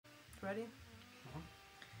Ready?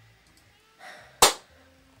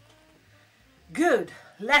 Good.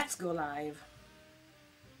 Let's go live.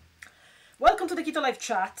 Welcome to the Keto Live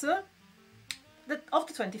chat of the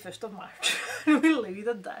 21st of March. We'll leave it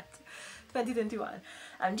at that. 2021.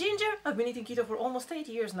 I'm Ginger. I've been eating keto for almost 8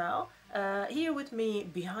 years now. Here with me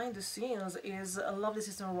behind the scenes is a lovely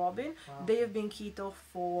sister Robin. Wow. They have been keto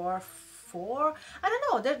for I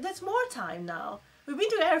don't know, that's more time now. We've been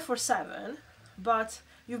together for 7, but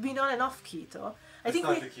you've been on and off keto. I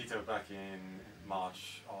started keto back in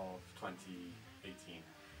March of 2018.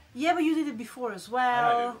 Yeah, but you did it before as well.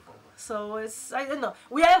 I did it before. So it's, I don't know.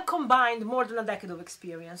 We have combined more than a decade of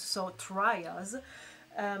experience, so try us.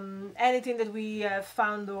 Anything that we have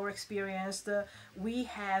found or experienced, we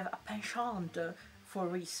have a penchant for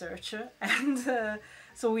research, and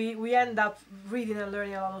so we end up reading and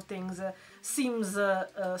learning a lot of things. Seems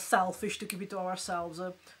selfish to keep it to ourselves,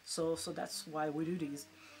 so that's why we do these.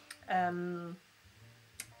 Are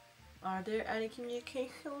there any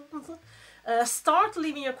communications? Start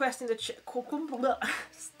leaving your question in the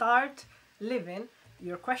start leaving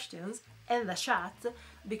your questions in the chat,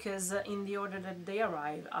 because in the order that they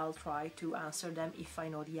arrive, I'll try to answer them if I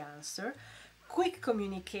know the answer. Quick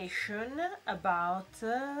communication about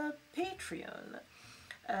Patreon.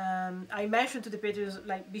 I mentioned to the Patreons,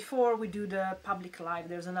 like before we do the public live,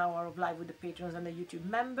 there's an hour of live with the Patreons and the YouTube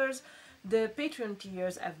members. The Patreon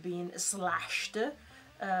tiers have been slashed.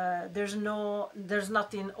 There's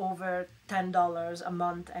nothing over $10 a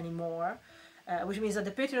month anymore, which means that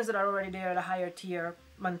the Patreons that are already there at a higher tier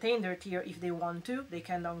maintain their tier if they want to. They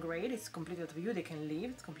can downgrade, it's completely up to you, they can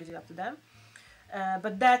leave, it's completely up to them.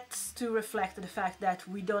 But that's to reflect the fact that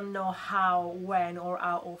we don't know how, when or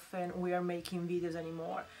how often we are making videos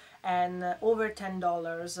anymore. And over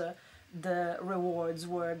 $10, the rewards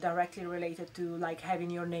were directly related to like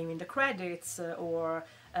having your name in the credits or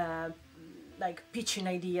like pitching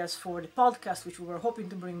ideas for the podcast, which we were hoping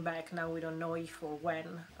to bring back. Now we don't know if or when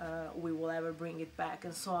we will ever bring it back,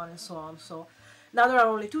 and so on and so on. So now there are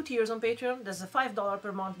only 2 tiers on Patreon. There's a $5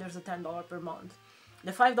 per month, there's a $10 per month.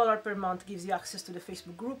 The $5 per month gives you access to the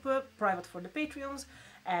Facebook group, private for the Patreons,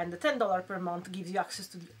 and the $10 per month gives you access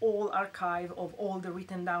to the whole archive of all the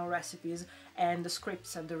written down recipes and the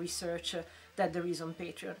scripts and the research that there is on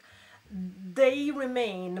Patreon. They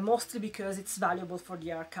remain mostly because it's valuable for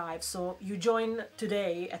the archive. So you join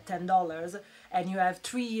today at $10 and you have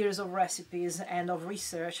 3 years of recipes and of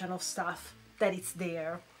research and of stuff that it's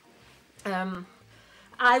there.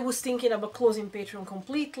 I was thinking about closing Patreon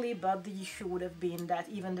completely, but the issue would have been that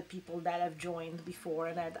even the people that have joined before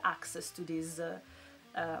and had access to these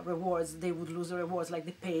rewards, they would lose the rewards, like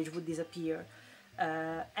the page would disappear.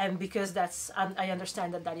 And because I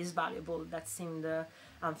understand that is valuable, that seemed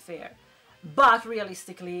unfair. But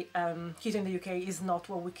realistically, Keto in the UK is not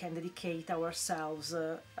what we can dedicate ourselves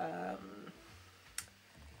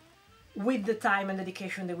with the time and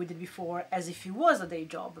dedication that we did before, as if it was a day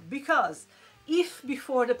job. Because if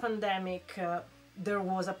before the pandemic there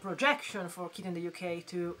was a projection for Keto in the UK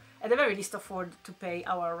to, at the very least, afford to pay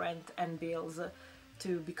our rent and bills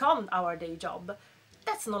to become our day job,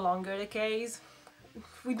 that's no longer the case.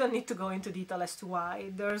 We don't need to go into detail as to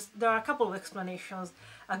why. There are a couple of explanations.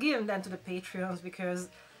 I'll give them to the Patreons because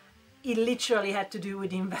it literally had to do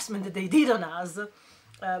with the investment that they did on us.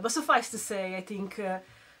 But suffice to say, I think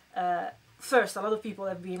first, a lot of people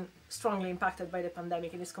have been strongly impacted by the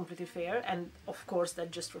pandemic, and it's completely fair, and of course that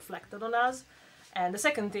just reflected on us. And the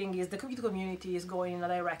second thing is the Keto community is going in a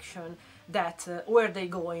direction that where they're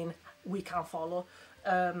going we can't follow,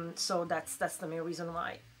 so that's the main reason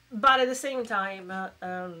why. But at the same time,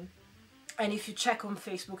 and if you check on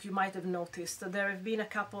Facebook, you might have noticed that there have been a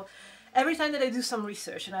couple. Every time that I do some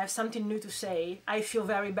research and I have something new to say, I feel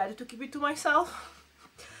very bad to keep it to myself.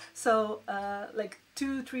 So like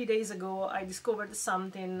 2-3 days ago, I discovered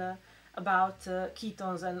something about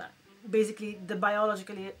ketones, and basically the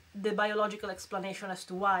biological explanation as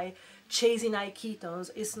to why chasing high ketones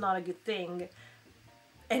is not a good thing.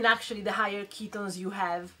 And actually, the higher ketones you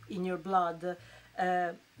have in your blood,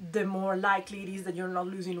 the more likely it is that you're not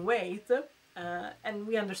losing weight. And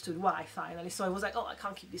we understood why finally. So I was like, oh, I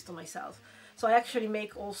can't keep this to myself. So I actually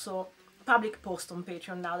make also public post on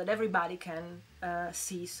Patreon now that everybody can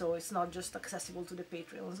see, so it's not just accessible to the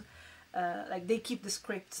Patreons. Like they keep the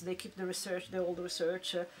scripts, they keep the research, the old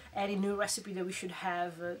research, any new recipe that we should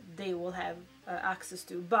have, they will have access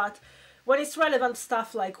to. But when it's relevant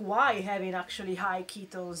stuff like why having actually high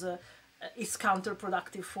ketones is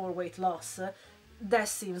counterproductive for weight loss, that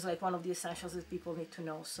seems like one of the essentials that people need to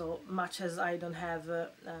know. So much as I don't have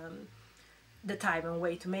the time and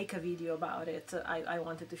way to make a video about it, I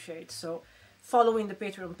wanted to share it. So following the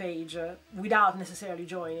Patreon page without necessarily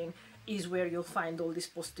joining is where you'll find all these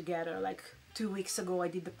posts together. Like 2 weeks ago I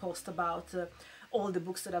did the post about all the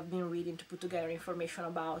books that I've been reading to put together information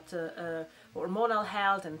about hormonal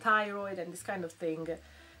health and thyroid and this kind of thing.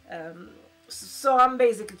 So I'm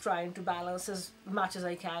basically trying to balance as much as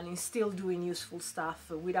I can in still doing useful stuff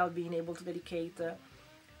without being able to dedicate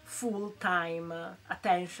full-time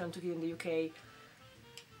attention to it in the UK,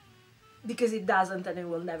 because it doesn't and it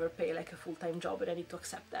will never pay like a full-time job, and I need to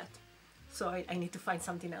accept that. So I need to find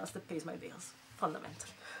something else that pays my bills,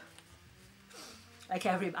 fundamentally. Like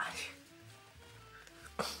everybody.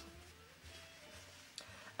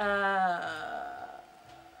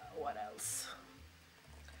 What else?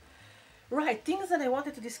 Right, things that I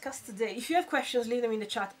wanted to discuss today. If you have questions, leave them in the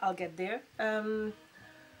chat, I'll get there.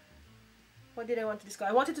 What did I want to discuss?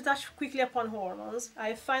 I wanted to touch quickly upon hormones.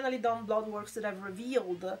 I've finally done blood works that have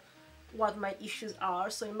revealed what my issues are,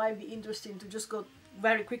 so it might be interesting to just go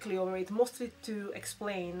very quickly over it, mostly to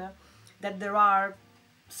explain that there are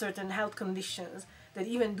certain health conditions that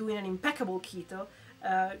even doing an impeccable keto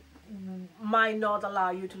might not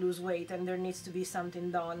allow you to lose weight, and there needs to be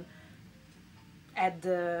something done at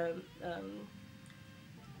the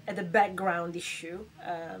background issue,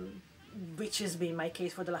 which has been my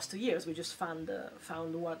case for the last 2 years. We just found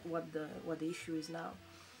what the issue is now.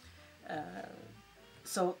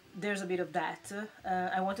 So there's a bit of that.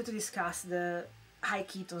 I wanted to discuss the high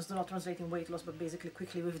ketones do not translate in weight loss, but basically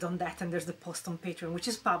quickly we've done that, and there's the post on Patreon, which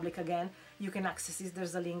is public again. You can access this,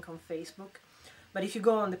 there's a link on Facebook. But if you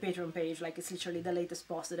go on the Patreon page, like, it's literally the latest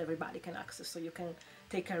post that everybody can access, so you can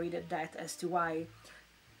take a read at that as to why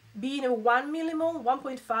being a 1 millimole,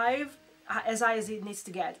 1.5, as high as it needs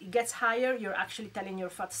to get. It gets higher, you're actually telling your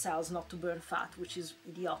fat cells not to burn fat, which is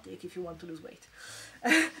idiotic if you want to lose weight.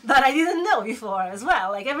 But I didn't know before as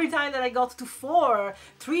well. Like, every time that I got to 4,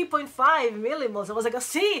 3.5 millimoles, I was like, oh,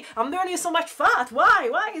 see, I'm burning so much fat. Why?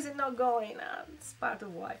 Why is it not going? It's part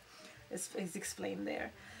of why. It's explained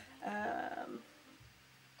there.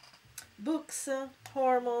 Books,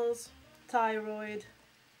 hormones, thyroid,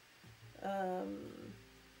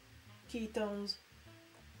 ketones.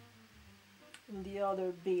 And the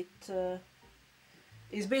other bit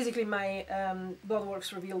is basically my blood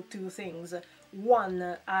works revealed 2 things.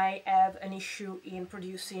 One, I have an issue in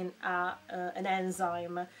producing an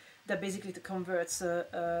enzyme that basically converts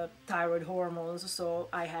thyroid hormones. So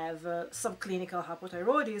I have subclinical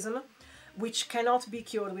hypothyroidism, which cannot be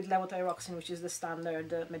cured with levothyroxine, which is the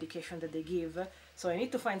standard medication that they give. So I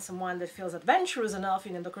need to find someone that feels adventurous enough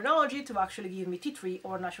in endocrinology to actually give me T3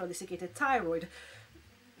 or natural desiccated thyroid.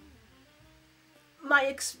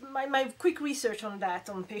 My quick research on that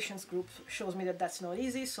on patients group shows me that that's not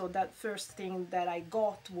easy. So that first thing that I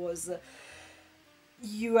got was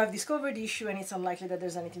you have discovered the issue and it's unlikely that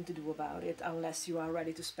there's anything to do about it unless you are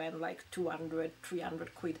ready to spend like 200,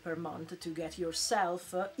 300 quid per month to get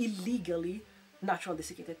yourself illegally natural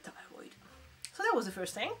desiccated thyroid. So that was the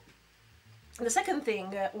first thing. The second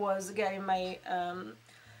thing was getting my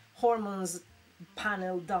hormones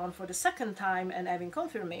panel done for the second time and having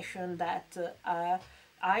confirmation that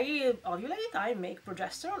I ovulate, I make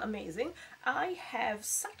progesterone, amazing. I have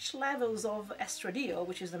such levels of estradiol,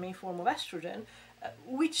 which is the main form of estrogen,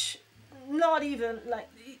 which not even like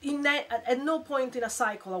at no point in a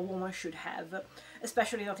cycle a woman should have,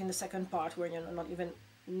 especially not in the second part where you're not even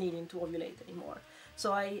needing to ovulate anymore.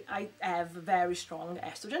 So I have very strong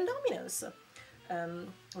estrogen dominance,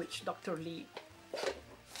 which Dr. Lee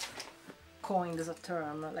coined as a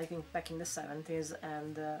term, I think back in the 70s,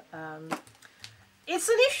 and it's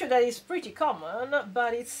an issue that is pretty common,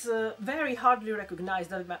 but it's very hardly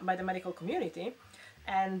recognized by the medical community,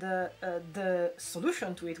 and the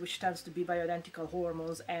solution to it, which tends to be bioidentical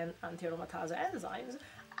hormones and anti-aromatase enzymes,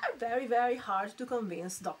 are very, very hard to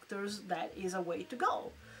convince doctors that is a way to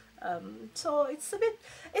go. So it's a bit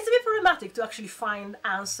problematic to actually find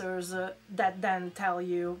answers that then tell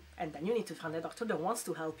you, and then you need to find a doctor that wants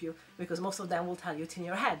to help you, because most of them will tell you it's in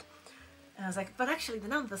your head. And I was like, but actually the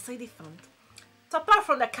numbers say different. So apart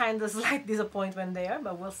from that kind of slight disappointment there,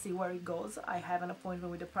 but we'll see where it goes. I have an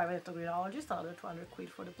appointment with a private endocrinologist, another 200 quid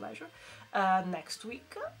for the pleasure, next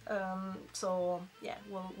week. So yeah,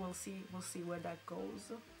 we'll see where that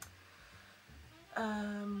goes.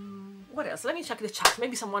 What else? Let me check the chat.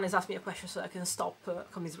 Maybe someone has asked me a question so I can stop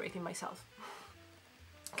commiserating myself.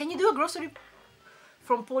 Can you do a grocery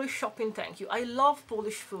from Polish shopping? Thank you. I love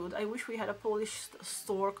Polish food. I wish we had a Polish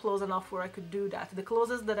store close enough where I could do that. The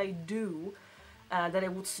closest that I do that I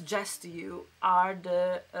would suggest to you are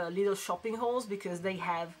the little shopping halls, because they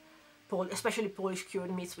have especially Polish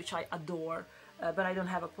cured meats, which I adore. but I don't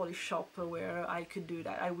have a Polish shop where I could do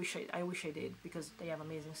that. I wish I did, because they have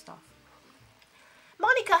amazing stuff.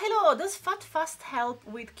 Monica, hello! Does Fat Fast help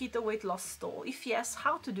with keto weight loss stall? If yes,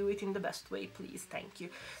 how to do it in the best way, please? Thank you.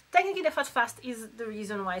 Technically, the Fat Fast is the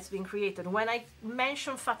reason why it's been created. When I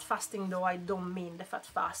mention fat fasting, though, I don't mean the Fat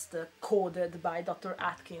Fast coded by Dr.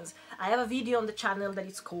 Atkins. I have a video on the channel that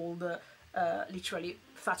is called literally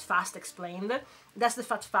Fat Fast Explained. That's the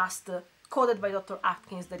Fat Fast coded by Dr.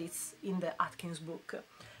 Atkins that is in the Atkins book,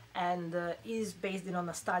 and is based on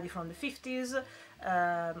a study from the 50s.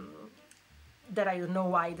 That I don't know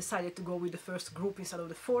why I decided to go with the first group instead of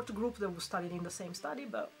the fourth group that was studied in the same study,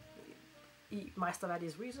 but he must have had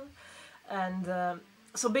his reason. And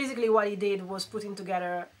so basically what he did was putting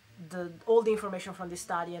together all the information from this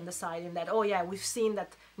study and deciding that, oh yeah, we've seen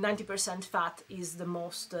that 90% fat is the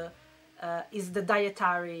most, is the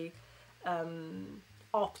dietary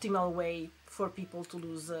optimal way for people to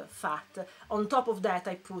lose fat. On top of that,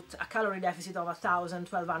 I put a calorie deficit of 1,000,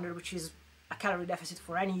 1,200, which is a calorie deficit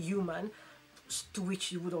for any human, to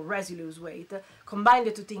which you would already lose weight. Combine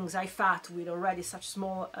the two things, high fat with already such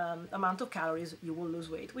small amount of calories, you will lose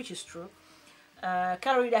weight, which is true.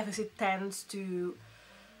 Calorie deficit tends to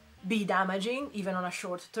be damaging, even on a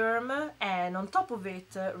short term, and on top of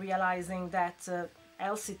it, realizing that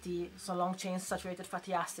LCT, so long chain saturated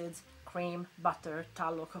fatty acids, cream, butter,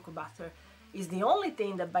 tallow, cocoa butter, is the only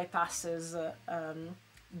thing that bypasses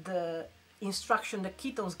the instruction that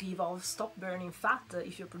ketones give of stop burning fat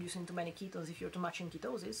if you're producing too many ketones, if you're too much in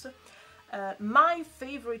ketosis. My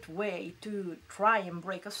favorite way to try and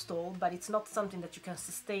break a stall, but it's not something that you can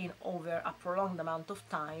sustain over a prolonged amount of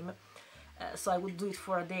time, so I would do it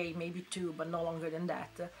for a day, maybe two, but no longer than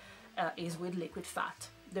that, is with liquid fat.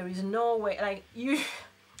 There is no way, like,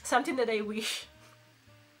 something that I wish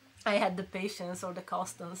I had the patience or the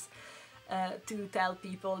constance to tell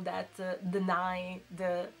people that deny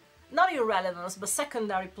the not irrelevance, but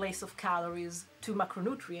secondary place of calories to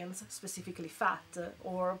macronutrients, specifically fat,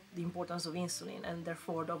 or the importance of insulin, and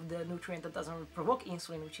therefore of the nutrient that doesn't provoke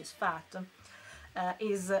insulin, which is fat,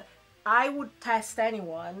 is I would test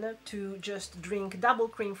anyone to just drink double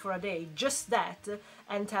cream for a day, just that,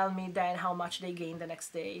 and tell me then how much they gain the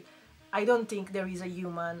next day. I don't think there is a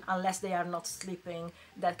human, unless they are not sleeping,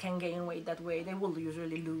 that can gain weight that way. They will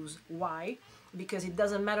usually lose. Why? Because it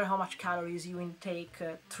doesn't matter how much calories you intake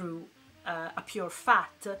through a pure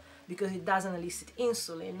fat, because it doesn't elicit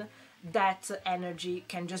insulin. That energy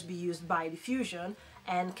can just be used by diffusion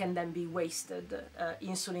and can then be wasted.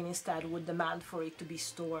 Insulin instead would demand for it to be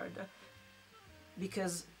stored,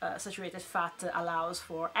 because saturated fat allows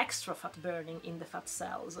for extra fat burning in the fat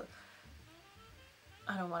cells.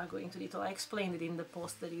 I don't want to go into detail. I explained it in the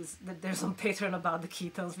post that there's on Patreon about the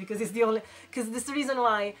ketones, because it's the only, because this is the reason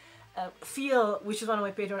why Phil, which is one of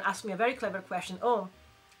my patrons, asked me a very clever question. Oh,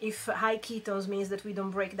 if high ketones means that we don't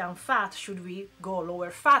break down fat, should we go lower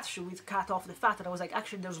fat? Should we cut off the fat? And I was like,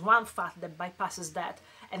 actually, there's one fat that bypasses that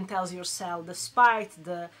and tells your cell, despite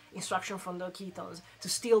the instruction from the ketones, to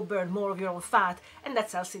still burn more of your own fat, and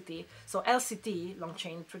that's LCT. So LCT, long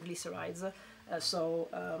chain triglycerides,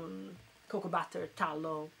 cocoa butter,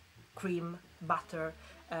 tallow, cream, butter.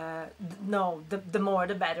 No, the more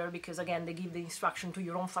the better, because again they give the instruction to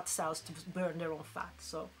your own fat cells to burn their own fat.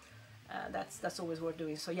 So that's always worth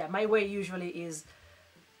doing. So yeah, my way usually is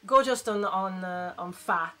go just on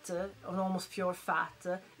fat, on almost pure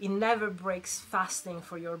fat. It never breaks fasting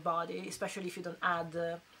for your body, especially if you don't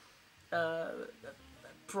add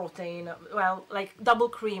protein. Well, like double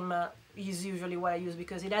cream is usually what I use,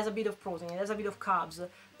 because it has a bit of protein, it has a bit of carbs,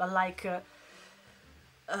 but like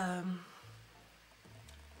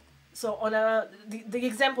so on the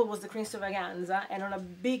example was the cream extravaganza, and on a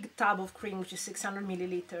big tub of cream, which is 600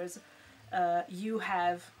 milliliters, you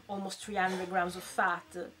have almost 300 grams of fat,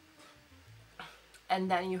 and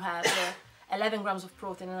then you have 11 grams of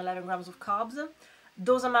protein and 11 grams of carbs.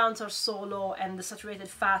 Those amounts are so low, and the saturated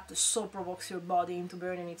fat so provokes your body into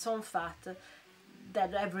burning its own fat,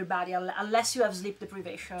 that everybody, unless you have sleep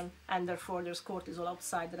deprivation and therefore there's cortisol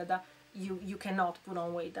outside, you cannot put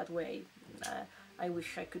on weight that way. I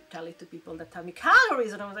wish I could tell it to people that tell me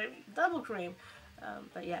calories, and I was like, double cream.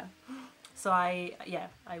 But yeah, so I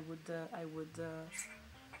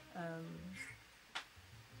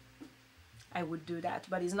would do that,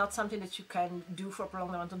 but it's not something that you can do for a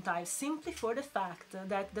prolonged amount of time, simply for the fact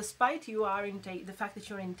that despite the fact that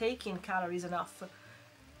you're intaking calories enough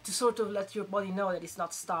to sort of let your body know that it's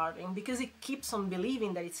not starving, because it keeps on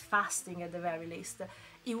believing that it's fasting at the very least,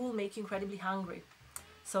 it will make you incredibly hungry.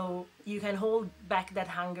 So you can hold back that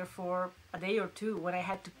hunger for a day or two. When I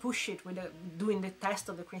had to push it with doing the test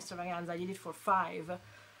of the cream extravaganza, I did it for 5.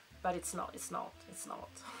 but it's not.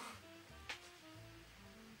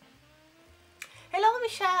 Hello,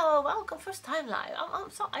 Michelle. Welcome. First time live.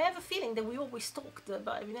 I have a feeling that we always talked,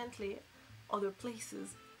 but evidently other places.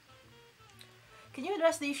 Can you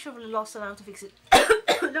address the issue of the loss and how to fix it?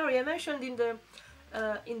 Laurie, I mentioned in the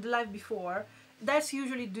live before, that's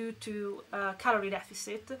usually due to calorie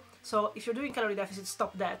deficit. So if you're doing calorie deficit,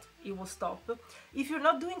 stop that, it will stop. If you're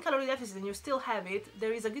not doing calorie deficit and you still have it,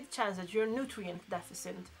 there is a good chance that you're nutrient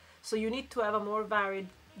deficient. So you need to have a more varied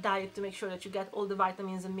diet to make sure that you get all the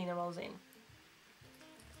vitamins and minerals in.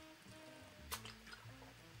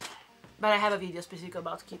 But I have a video specific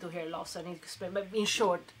about keto hair loss, I need to explain, but in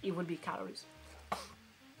short, it would be calories.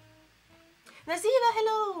 Naziva,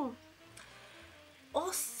 hello!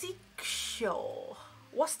 Osiksho.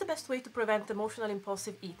 What's the best way to prevent emotional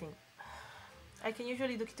impulsive eating? I can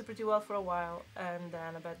usually do keto pretty well for a while, and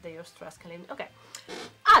then a bad day or stress can leave me. Okay.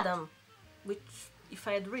 Adam, which if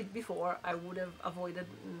I had read before, I would have avoided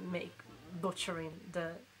butchering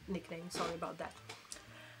the nickname. Sorry about that.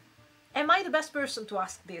 Am I the best person to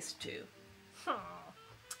ask this to?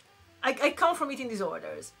 I come from eating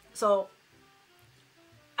disorders, so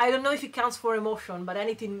I don't know if it counts for emotion, but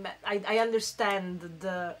anything, I understand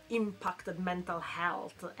the impact that mental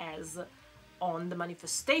health has on the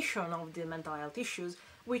manifestation of the mental health issues,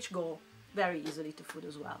 which go very easily to food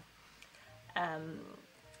as well.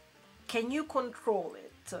 Can you control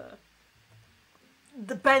it?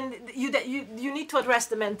 You need to address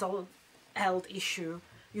the mental health issue.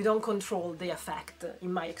 You don't control the effect,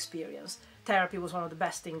 in my experience. Therapy was one of the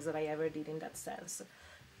best things that I ever did in that sense.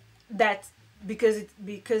 That because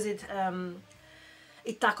it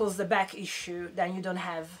tackles the back issue, then you don't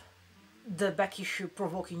have the back issue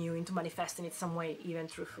provoking you into manifesting it some way, even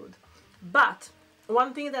through food. But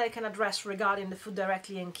one thing that I can address regarding the food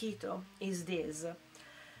directly and keto is this.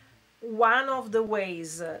 One of the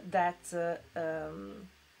ways that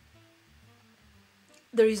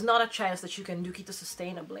there is not a chance that you can do keto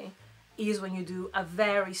sustainably is when you do a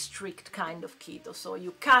very strict kind of keto. So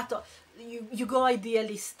you you go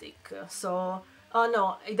idealistic. So, oh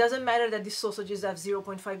no, it doesn't matter that these sausages have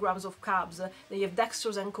 0.5 grams of carbs, they have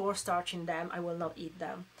dextrose and cornstarch in them, I will not eat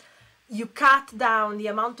them. You cut down the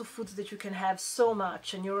amount of foods that you can have so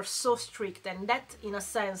much, and you're so strict, and that in a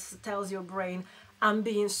sense tells your brain, I'm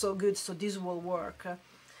being so good, so this will work.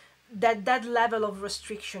 That level of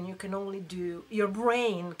restriction you can only do, your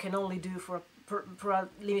brain can only do for a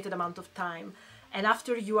limited amount of time. And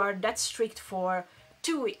after you are that strict for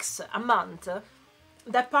 2 weeks, a month,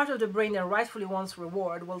 that part of the brain that rightfully wants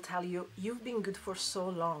reward will tell you, you've been good for so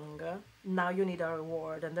long, now you need a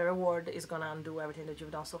reward, and the reward is gonna undo everything that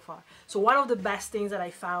you've done so far. So one of the best things that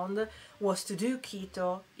I found was to do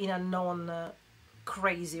keto in a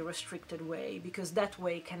non-crazy restricted way, because that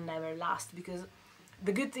way can never last. Because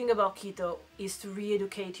the good thing about keto is to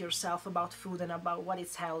re-educate yourself about food and about what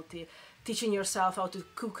is healthy, teaching yourself how to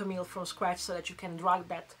cook a meal from scratch so that you can drag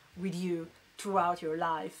that with you throughout your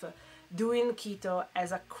life. Doing keto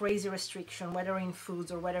as a crazy restriction, whether in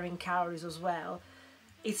foods or whether in calories as well,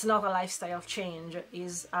 it's not a lifestyle change,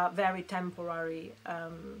 it's a very temporary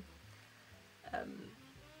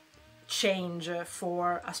change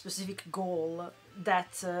for a specific goal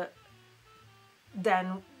that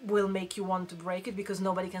then will make you want to break it, because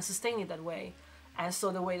nobody can sustain it that way. And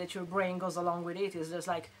so the way that your brain goes along with it is just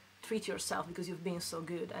like, treat yourself because you've been so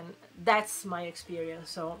good. And that's my experience.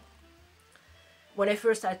 So when I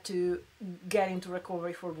first had to get into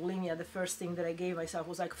recovery for bulimia, the first thing that I gave myself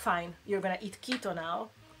was like, fine, you're gonna eat keto now,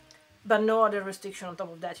 but no other restriction on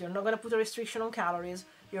top of that. You're not gonna put a restriction on calories,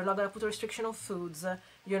 you're not gonna put a restriction on foods,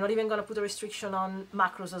 you're not even gonna put a restriction on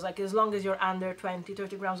macros. Like, as long as you're under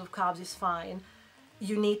 20-30 grams of carbs is fine.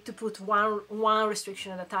 You need to put one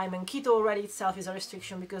restriction at a time, and keto already itself is a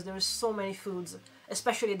restriction because there are so many foods,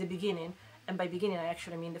 especially at the beginning, and by beginning I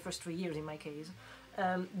actually mean the first 3 years in my case,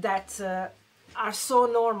 that are so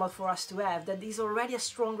normal for us to have, that is already a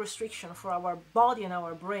strong restriction for our body and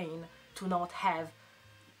our brain to not have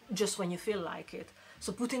just when you feel like it.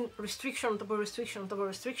 So putting restriction on top of restriction on top of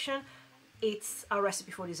restriction, it's a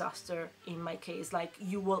recipe for disaster in my case. Like,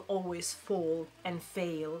 you will always fall and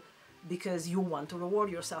fail because you want to reward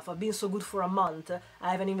yourself. I've been so good for a month,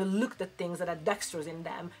 I haven't even looked at things that have dextrose in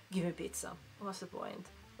them. Give me pizza. What's the point?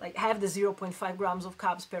 Like, have the 0.5 grams of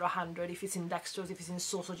carbs per 100 if it's in dextrose, if it's in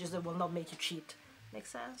sausages that will not make you cheat. Make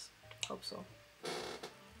sense? Hope so.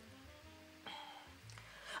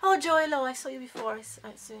 Oh, Joy, hello, I saw you before. I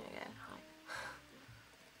see you again. Hi.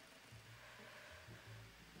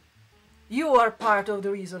 you are part of the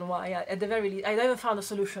reason why. At the very least, I haven't found a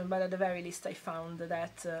solution, but at the very least, I found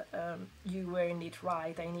that you were indeed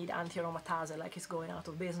right. I need anti-aromatase, like it's going out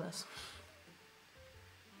of business.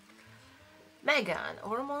 Megan,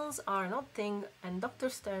 hormones are not thing, and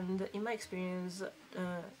doctors tend, in my experience,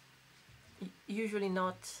 usually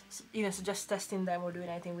not even suggest testing them or doing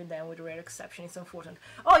anything with them, with rare exception. It's unfortunate.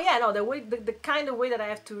 Oh yeah, no, the kind of way that I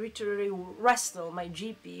have to literally wrestle my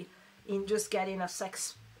GP in just getting a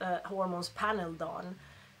sex hormones panel done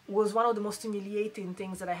was one of the most humiliating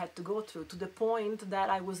things that I had to go through, to the point that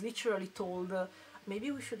I was literally told, maybe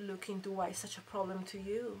we should look into why it's such a problem to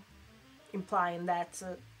you, implying that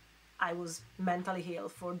I was mentally ill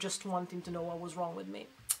for just wanting to know what was wrong with me.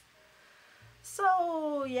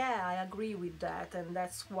 So yeah, I agree with that, and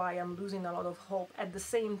that's why I'm losing a lot of hope. At the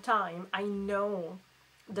same time, I know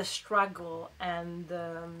the struggle and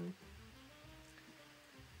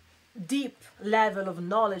deep level of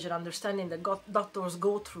knowledge and understanding that doctors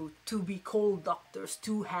go through to be called doctors,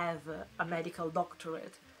 to have a medical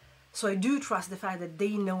doctorate. So I do trust the fact that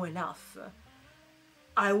they know enough.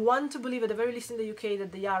 I want to believe, at the very least in the UK,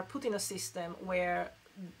 that they are put in a system where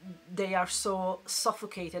they are so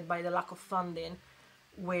suffocated by the lack of funding,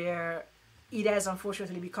 where it has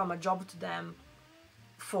unfortunately become a job to them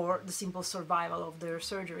for the simple survival of their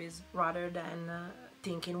surgeries, rather than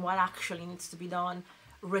thinking what actually needs to be done,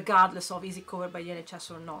 regardless of is it covered by the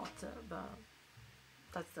NHS or not.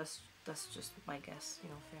 But that's just my guess, you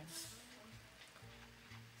know, fairness.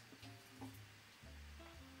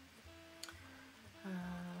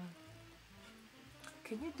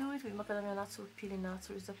 Can you do it with macadamia nuts or peeling nuts,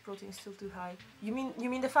 or is the protein still too high? You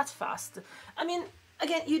mean the fat fast? I mean,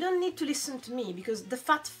 again, you don't need to listen to me, because the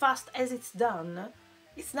fat fast as it's done,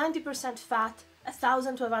 it's 90% fat,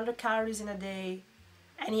 1,200 calories in a day,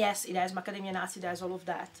 and yes, it has macadamia nuts, it has all of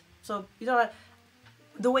that. So you know,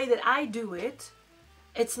 the way that I do it,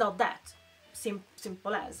 it's not that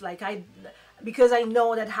simple as, like, because I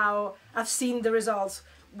know that how I've seen the results,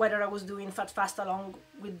 whether I was doing fat fast along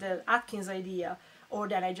with the Atkins idea, or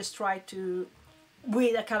that I just tried to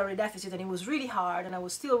with a calorie deficit, and it was really hard and I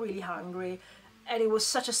was still really hungry, and it was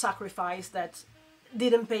such a sacrifice that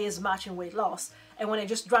didn't pay as much in weight loss. And when I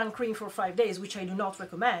just drank cream for 5 days, which I do not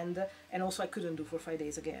recommend, and also I couldn't do for 5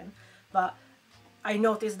 days again, but I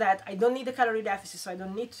noticed that I don't need a calorie deficit, so I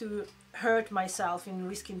don't need to hurt myself in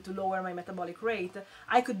risking to lower my metabolic rate.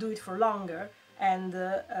 I could do it for longer, and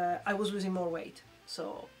I was losing more weight.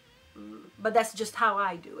 So, but that's just how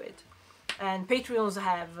I do it. And Patreons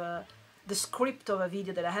have the script of a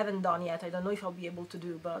video that I haven't done yet. I don't know if I'll be able to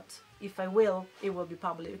do, but if I will, it will be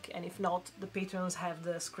public. And if not, the Patreons have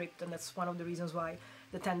the script, and that's one of the reasons why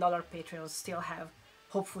the $10 Patreons still have,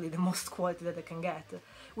 hopefully, the most quality that they can get,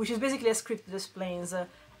 which is basically a script that explains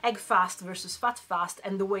egg fast versus fat fast,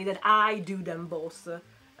 and the way that I do them both,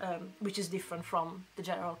 which is different from the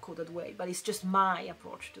general coded way, but it's just my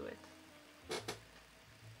approach to it.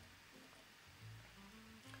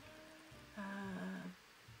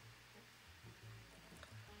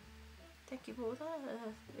 Thank you both.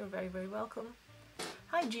 You're very, very welcome.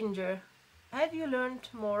 Hi Ginger. Have you learned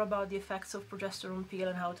more about the effects of progesterone pill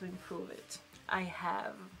and how to improve it? I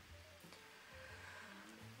have.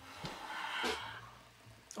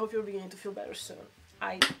 Hope you're beginning to feel better soon.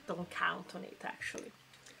 I don't count on it, actually.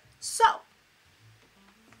 So,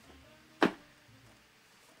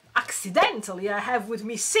 accidentally, I have with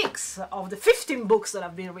me 6 of the 15 books that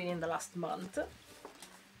I've been reading the last month,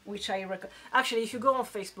 which I recommend. Actually, if you go on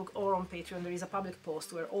Facebook or on Patreon, there is a public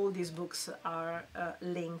post where all these books are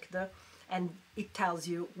linked, and it tells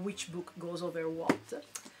you which book goes over what.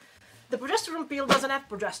 The progesterone pill doesn't have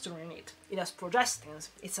progesterone in it. It has progestins.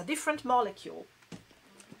 It's a different molecule.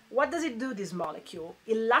 What does it do, this molecule?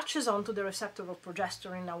 It latches onto the receptor of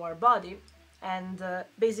progesterone in our body and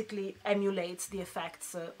basically emulates the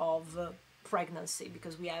effects of pregnancy,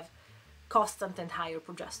 because we have constant and higher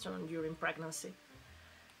progesterone during pregnancy.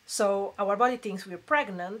 So our body thinks we're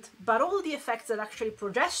pregnant, but all the effects that actually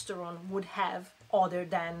progesterone would have, other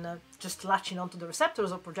than just latching onto the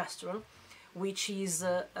receptors of progesterone, which is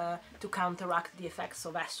to counteract the effects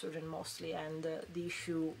of estrogen mostly. And the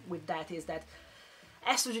issue with that is that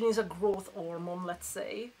estrogen is a growth hormone, let's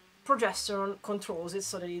say. Progesterone controls it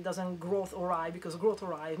so that it doesn't growth awry, because growth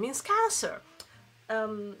awry means cancer.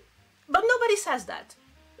 But nobody says that.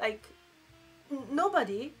 Like,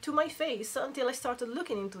 nobody, to my face, until I started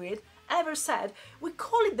looking into it, ever said, we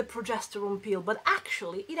call it the progesterone pill, but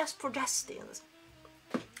actually it has progestins.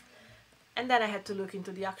 And then I had to look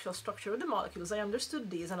into the actual structure of the molecules. I understood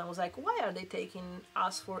this, and I was like, why are they taking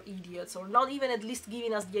us for idiots, or not even at least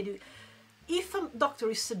giving us the idea? If a doctor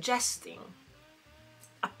is suggesting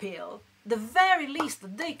a pill, the very least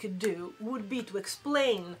that they could do would be to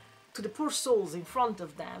explain to the poor souls in front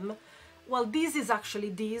of them, well, this is actually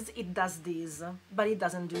this, it does this, but it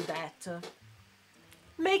doesn't do that.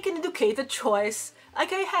 Make an educated choice.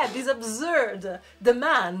 Like, I had this absurd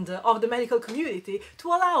demand of the medical community to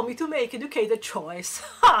allow me to make educated choice.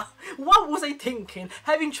 Ha! What was I thinking?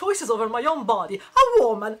 Having choices over my own body. A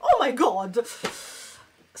woman! Oh my god!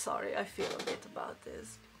 Sorry, I feel a bit about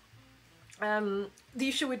this. The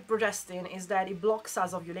issue with progestin is that it blocks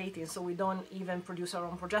us ovulating, so we don't even produce our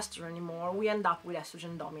own progesterone anymore. We end up with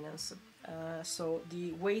estrogen dominance. So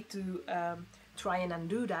the way to try and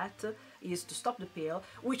undo that is to stop the pill,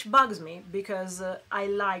 which bugs me because I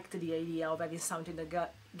liked the idea of having something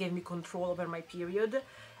that gave me control over my period.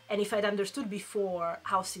 And if I'd understood before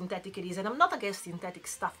how synthetic it is, and I'm not against synthetic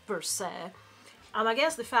stuff per se, I'm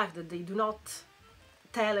against the fact that they do not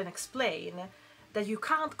tell and explain that you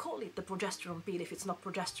can't call it the progesterone pill if it's not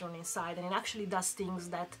progesterone inside, and it actually does things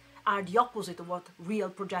that are the opposite of what real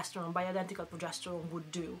progesterone, bioidentical progesterone,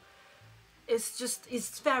 would do.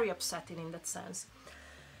 It's very upsetting in that sense.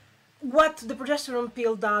 What the progesterone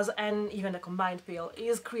pill does, and even the combined pill,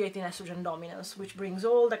 is creating estrogen dominance, which brings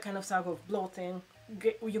all that kind of cycle of bloating.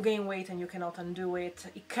 You gain weight and you cannot undo it.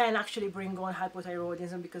 It can actually bring on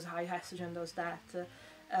hypothyroidism because high estrogen does that.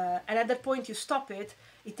 And at that point you stop it.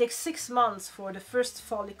 It takes 6 months for the first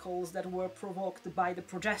follicles that were provoked by the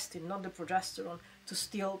progestin, not the progesterone, to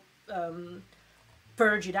still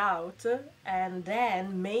purge it out, and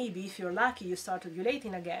then maybe, if you're lucky, you start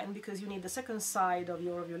ovulating again because you need the second side of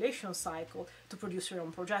your ovulation cycle to produce your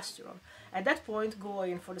own progesterone. At that point,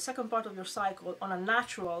 going for the second part of your cycle on a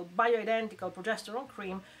natural, bioidentical progesterone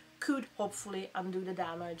cream could hopefully undo the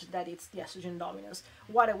damage that it's the estrogen dominance.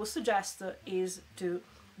 What I would suggest is to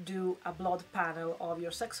do a blood panel of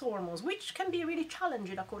your sex hormones, which can be really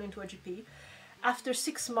challenging according to a GP. After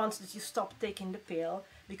 6 months that you stop taking the pill,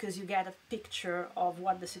 because you get a picture of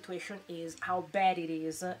what the situation is, how bad it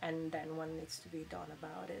is, and then what needs to be done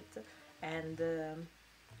about it. And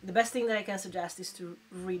the best thing that I can suggest is to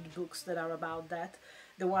read books that are about that.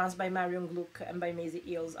 The ones by Marion Gluck and by Maisie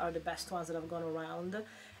Ills are the best ones that have gone around.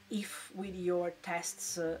 If with your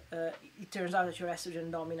tests it turns out that you're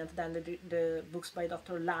estrogen dominant, then the books by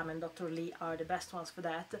Dr. Lam and Dr. Lee are the best ones for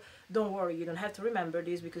that. Don't worry, you don't have to remember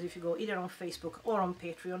this, because if you go either on Facebook or on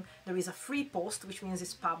Patreon, there is a free post, which means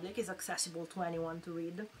it's public, it's accessible to anyone to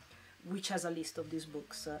read, which has a list of these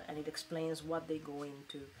books and it explains what they go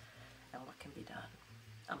into and what can be done.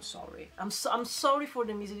 I'm sorry. I'm sorry for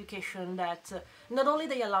the miseducation that not only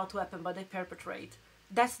they allow to happen, but they perpetrate.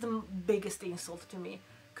 That's the biggest insult to me.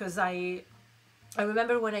 Because I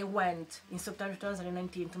remember when I went in September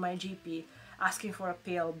 2019 to my GP asking for a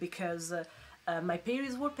pill because my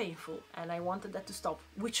periods were painful and I wanted that to stop,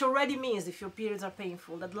 which already means if your periods are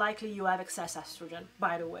painful that likely you have excess estrogen,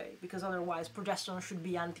 by the way, because otherwise progesterone should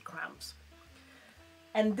be anti-cramps.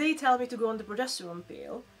 And they tell me to go on the progesterone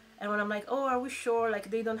pill, and when I'm like, oh, are we sure, like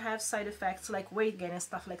they don't have side effects like weight gain and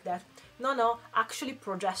stuff like that? No, actually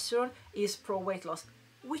progesterone is pro-weight loss,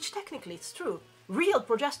 which technically it's true. Real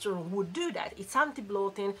progesterone would do that. It's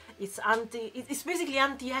anti-bloating, it's basically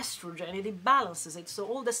anti-estrogen, it balances it. So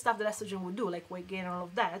all the stuff that estrogen would do, like weight gain and all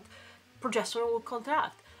of that, progesterone would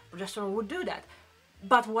counteract. Progesterone would do that.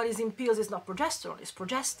 But what is in pills is not progesterone, it's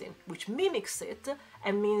progestin, which mimics it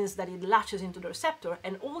and means that it latches into the receptor,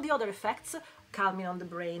 and all the other effects, calming on the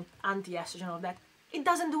brain, anti-estrogen, all that, it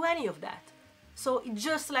doesn't do any of that. So it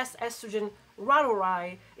just lets estrogen run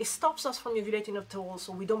awry, it stops us from ovulating at all,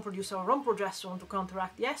 so we don't produce our own progesterone to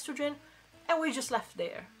counteract the estrogen, and we're just left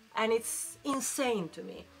there. And it's insane to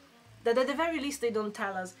me that at the very least they don't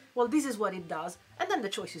tell us, well, this is what it does, and then the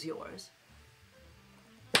choice is yours.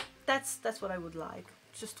 That's what I would like,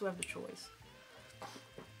 just to have the choice.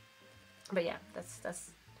 But yeah,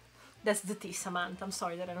 that's the tea, Samantha. I'm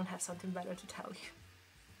sorry that I don't have something better to tell you.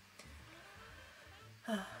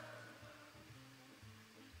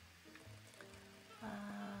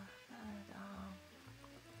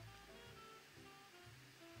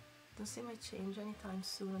 Don't see my change anytime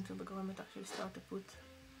soon until the government actually start to put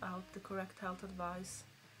out the correct health advice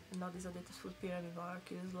and not these audacious food pyramid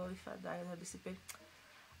hierarchies, slowly fat diet have dissipate.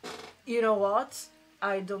 You know what?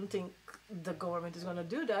 I don't think the government is going to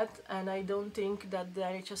do that, and I don't think that the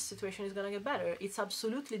NHS situation is going to get better. It's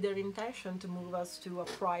absolutely their intention to move us to a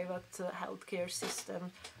private healthcare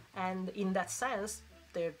system, and in that sense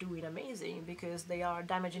they're doing amazing, because they are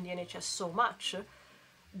damaging the NHS so much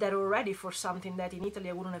that already for something that in Italy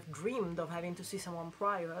I wouldn't have dreamed of having to see someone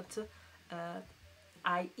private,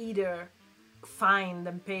 I either find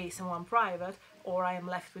and pay someone private or I am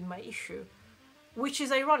left with my issue. which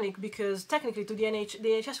is ironic because technically to the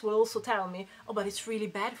NHS will also tell me, oh, but it's really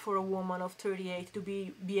bad for a woman of 38 to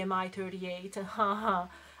be BMI 38, and haha.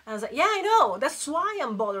 I was like, yeah, I know, that's why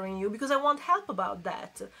I'm bothering you, because I want help about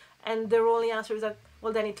that. And their only answer is that,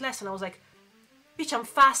 well, then eat less. And I was like, bitch, I'm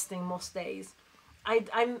fasting most days.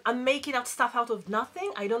 I'm making out stuff out of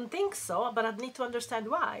nothing? I don't think so, but I need to understand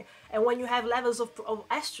why. And when you have levels of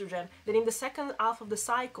estrogen that in the second half of the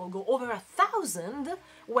cycle go over 1,000,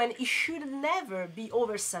 when it should never be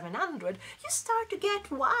over 700, you start to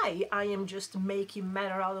get why I am just making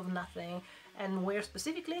matter out of nothing. And where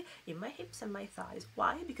specifically? In my hips and my thighs.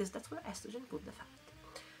 Why? Because that's where estrogen put the fat.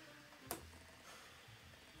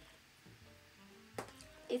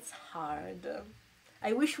 It's hard.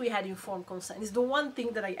 I wish we had informed consent. It's the one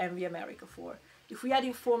thing that I envy America for. If we had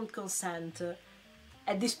informed consent,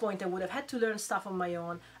 at this point I would have had to learn stuff on my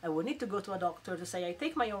own. I would need to go to a doctor to say I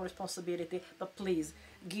take my own responsibility, but please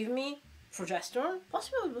give me progesterone,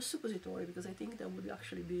 possibly with suppository, because I think that would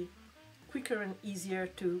actually be quicker and easier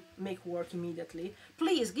to make work immediately.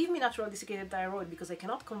 Please give me natural desiccated thyroid because I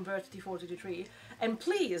cannot convert T4 to T3. And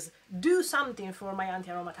please do something for my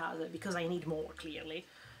anti-aromatase because I need more, clearly.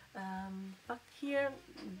 But here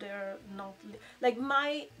they're not like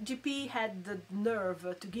my GP had the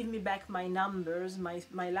nerve to give me back my numbers,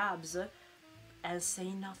 my labs, and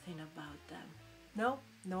say nothing about them. No,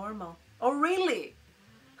 normal. Oh really?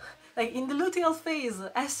 Like in the luteal phase,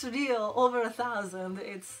 estradiol over 1,000.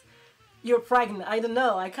 It's you're pregnant. I don't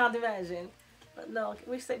know. I can't imagine. But no,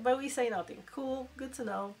 we say nothing. Cool. Good to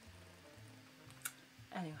know.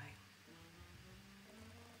 Anyway.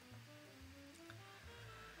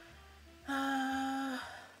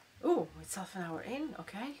 Oh, it's half an hour in,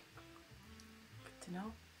 okay. Good to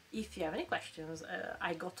know. If you have any questions,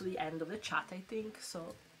 I got to the end of the chat, I think,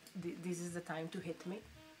 so this is the time to hit me.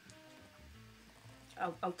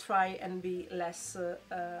 I'll try and be less,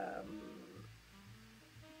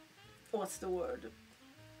 what's the word?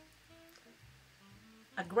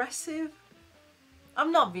 Aggressive?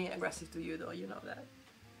 I'm not being aggressive to you though, you know that.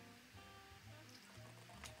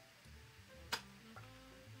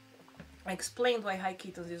 I explained why high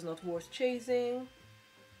ketones is not worth chasing.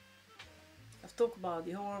 I've talked about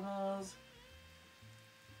the hormones.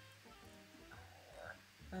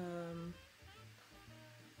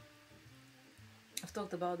 I've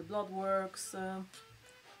talked about the blood works.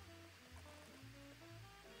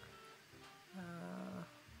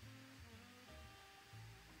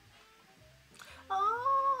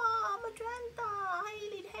 Oh, Magenta!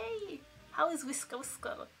 Hey! How is Whisker?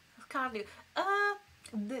 Cardio?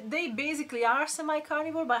 They basically are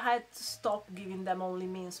semi-carnivore, but I had to stop giving them only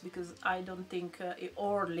mince because I don't think,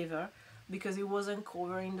 or liver, because it wasn't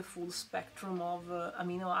covering the full spectrum of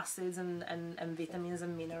amino acids and vitamins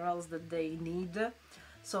and minerals that they need.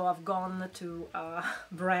 So I've gone to a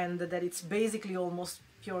brand that it's basically almost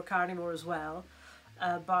pure carnivore as well,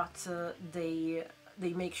 but they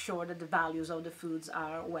make sure that the values of the foods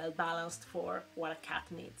are well balanced for what a cat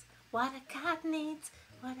needs. What a cat needs!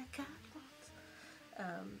 What a cat wants!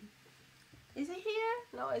 Is it here?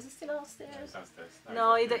 No, is it still downstairs? Yeah, it's downstairs.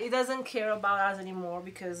 No, it doesn't care about us anymore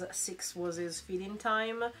because 6 was his feeding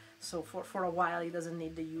time. So for a while he doesn't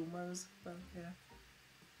need the humans. But yeah.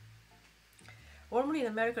 Normally in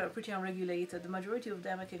America are pretty unregulated. The majority of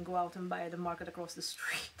them I can go out and buy at the market across the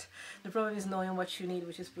street. The problem is knowing what you need,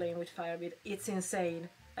 which is playing with fire a bit. It's insane.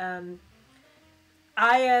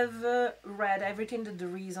 I have read everything that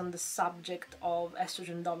there is on the subject of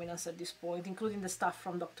estrogen dominance at this point, including the stuff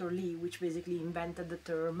from Dr. Lee, which basically invented the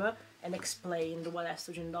term and explained what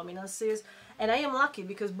estrogen dominance is. And I am lucky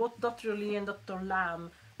because both Dr. Lee and Dr.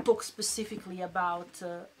 Lam talk specifically about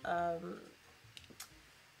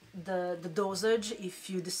the dosage if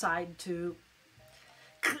you decide to.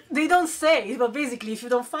 They don't say, but basically if you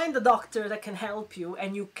don't find the doctor that can help you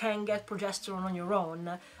and you can get progesterone on your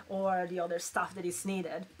own or the other stuff that is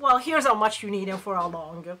needed, well, here's how much you need and for how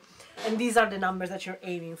long. And these are the numbers that you're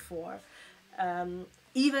aiming for.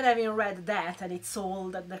 Even having read that, and it's all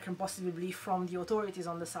that there can possibly be from the authorities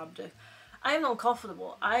on the subject, I am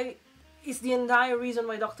uncomfortable. It's the entire reason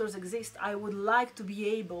why doctors exist. I would like to be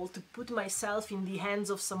able to put myself in the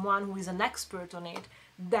hands of someone who is an expert on it,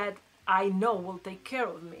 that I know will take care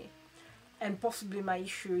of me. And possibly my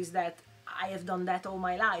issue is that I have done that all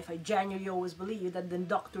my life. I genuinely always believed that the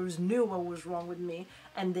doctors knew what was wrong with me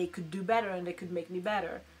and they could do better and they could make me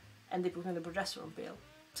better. And they put me on the progesterone pill.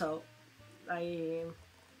 So I'm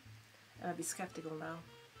a bit skeptical now.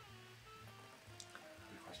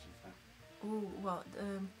 Good question, Faye. Ooh, well,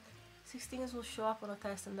 16s will show up on a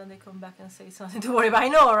test and then they come back and say something to worry about. I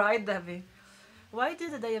know, right, Debbie? Why do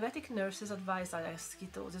the diabetic nurses advise against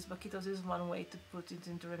ketosis, but ketosis is one way to put it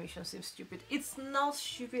into remission? Seems stupid. It's not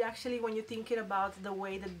stupid actually when you're thinking about the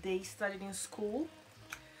way that they studied in school.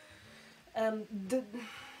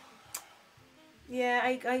 Yeah,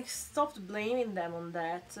 I stopped blaming them on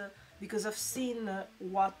that because I've seen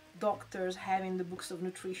what doctors have in the books of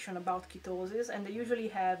nutrition about ketosis, and they usually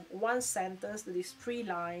have one sentence that is 3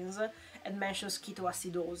 lines and mentions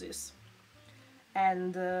ketoacidosis.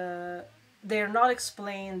 And they're not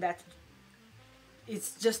explaining that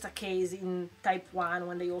it's just a case in type 1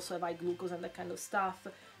 when they also have high glucose and that kind of stuff.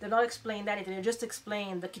 They're not explaining that, they're just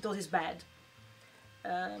explaining that ketosis is bad.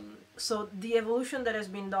 So the evolution that has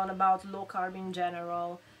been done about low carb in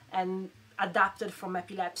general and adapted from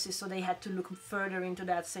epilepsy, so they had to look further into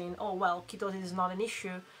that, saying, oh well, ketosis is not an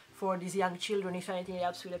issue for these young children, if anything it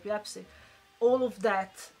helps with epilepsy. All of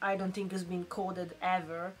that I don't think has been coded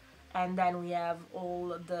ever. And then we have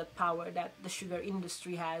all the power that the sugar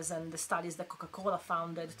industry has and the studies that Coca-Cola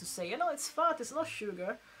founded to say, you know, it's fat, it's not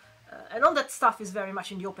sugar. And all that stuff is very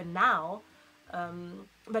much in the open now,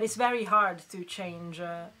 but it's very hard to change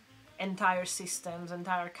entire systems,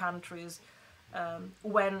 entire countries,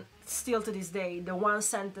 when still to this day the one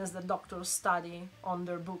sentence that doctors study on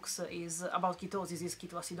their books is about ketosis is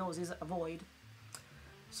ketoacidosis, avoid.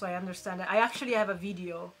 So I understand that. I actually have a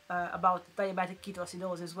video about diabetic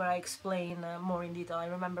ketoacidosis where I explain more in detail. I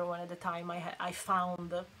remember when at the time I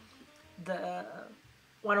found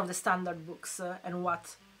one of the standard books and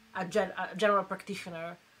what a general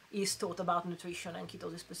practitioner is taught about nutrition and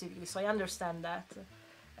ketosis specifically. So I understand that.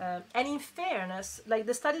 And in fairness, like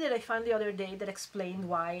the study that I found the other day that explained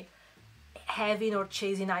why having or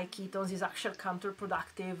chasing high ketones is actually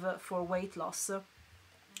counterproductive for weight loss,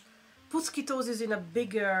 puts ketosis in a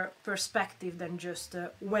bigger perspective than just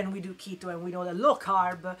when we do keto and we know that low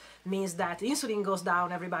carb means that insulin goes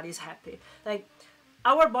down, everybody's happy. Like,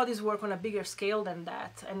 our bodies work on a bigger scale than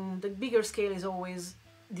that, and the bigger scale is always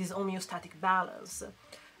this homeostatic balance.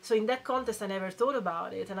 So in that context I never thought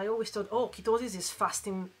about it, and I always thought, oh, ketosis is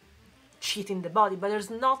fasting, cheating the body, but there's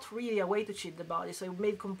not really a way to cheat the body. So it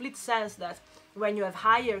made complete sense that when you have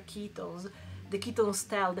higher ketones, the ketones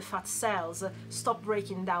tell the fat cells stop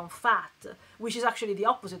breaking down fat, which is actually the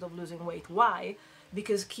opposite of losing weight. Why?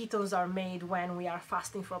 Because ketones are made when we are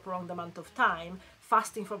fasting for a prolonged amount of time.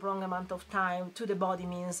 Fasting for a prolonged amount of time to the body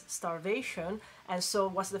means starvation, and so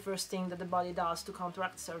what's the first thing that the body does to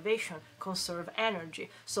counteract starvation? Conserve energy.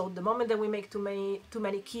 So the moment that we make too many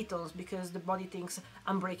ketones because the body thinks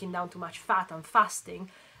I'm breaking down too much fat, I'm fasting,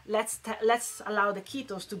 let's allow the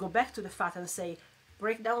ketones to go back to the fat and say,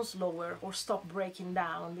 break down slower or stop breaking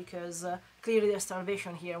down, because clearly there's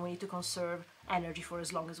starvation here and we need to conserve energy for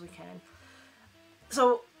as long as we can.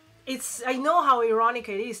 So I know how ironic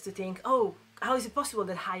it is to think, oh, how is it possible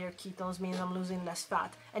that higher ketones means I'm losing less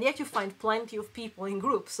fat? And yet you find plenty of people in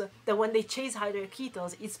groups that when they chase higher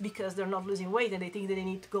ketones, it's because they're not losing weight and they think that they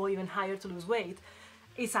need to go even higher to lose weight.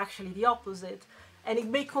 It's actually the opposite. And it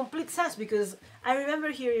makes complete sense, because I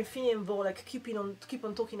remember hearing Finney and Volek keep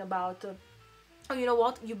on talking about, oh, you know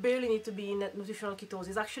what, you barely need to be in nutritional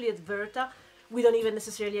ketosis. Actually at Verta, we don't even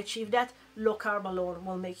necessarily achieve that. Low carb alone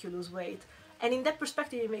will make you lose weight. And in that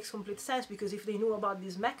perspective, it makes complete sense, because if they knew about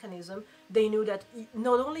this mechanism, they knew that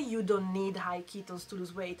not only you don't need high ketones to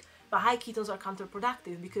lose weight, but high ketones are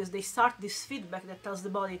counterproductive, because they start this feedback that tells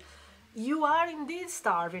the body, you are indeed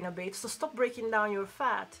starving a bit, so stop breaking down your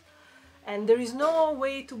fat. And there is no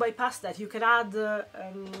way to bypass that. You can add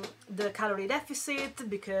the calorie deficit,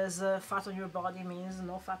 because fat on your body means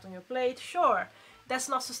no fat on your plate. Sure, that's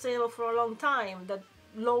not sustainable for a long time. That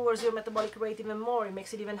lowers your metabolic rate even more. It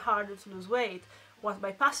makes it even harder to lose weight. What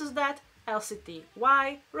bypasses that? LCT.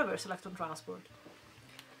 Why? Reverse electron transport.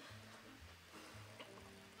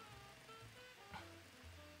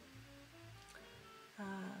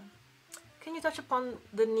 Can you touch upon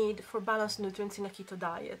the need for balanced nutrients in a keto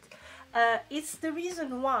diet? It's the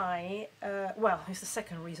reason why, well, it's the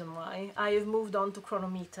second reason why I have moved on to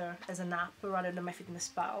Chronometer as an app rather than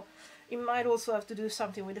MyFitnessPal. It might also have to do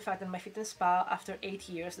something with the fact that MyFitnessPal, after 8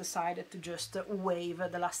 years, decided to just waive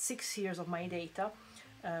the last 6 years of my data,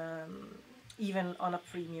 even on a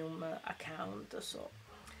premium account. So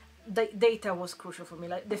the data was crucial for me.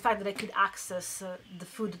 Like the fact that I could access the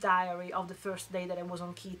food diary of the first day that I was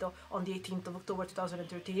on keto on the 18th of October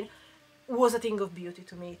 2013 was a thing of beauty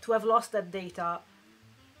to me. To have lost that data,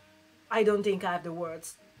 I don't think I have the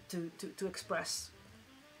words to express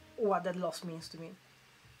what that loss means to me.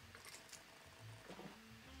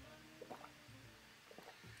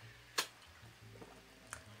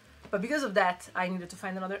 But because of that, I needed to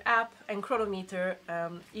find another app, and Chronometer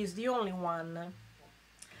is the only one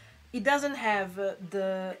it doesn't have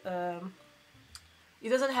it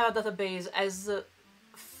doesn't have a database as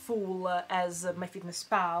full as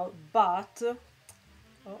MyFitnessPal, but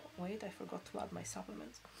oh wait, I forgot to add my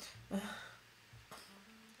supplements.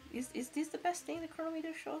 Is this the best thing the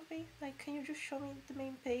chronometer shows me? Like, can you just show me the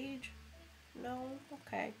main page? No?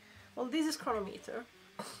 Okay. Well, this is chronometer.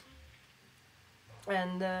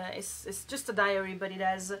 And it's just a diary, but it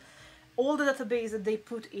has all the database that they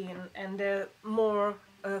put in, and the more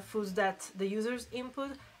foods that the users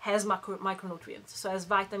input has micronutrients, so has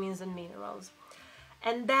vitamins and minerals.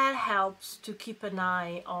 And that helps to keep an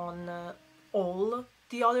eye on all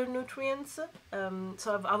the other nutrients.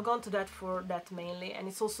 So I've gone to that for that mainly, and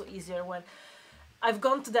it's also easier when I've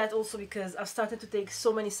gone to that also because I've started to take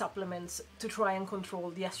so many supplements to try and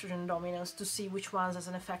control the estrogen dominance, to see which ones has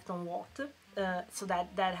an effect on what. So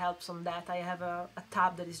that helps on that. I have a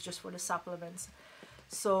tab that is just for the supplements.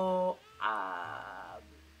 So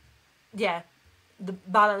yeah, the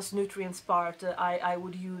balanced nutrients part I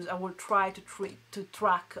would try to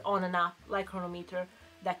track on an app like Chronometer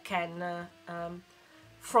that can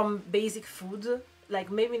from basic food,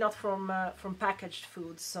 like maybe not from packaged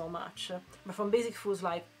foods so much, but from basic foods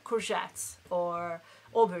like courgettes or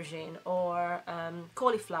aubergine or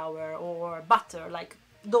cauliflower or butter, like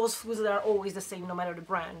those foods that are always the same no matter the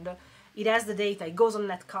brand. It has the data. It goes on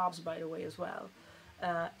net carbs, by the way, as well.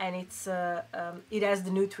 And it has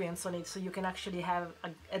the nutrients on it, so you can actually have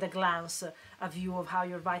at a glance a view of how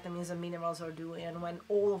your vitamins and minerals are doing. And when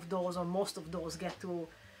all of those or most of those get to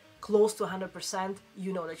close to 100%,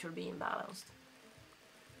 you know that you're being balanced.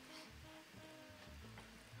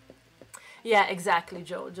 Yeah, exactly,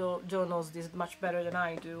 Joe. Joe knows this much better than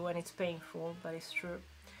I do, and it's painful, but it's true.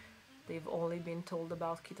 They've only been told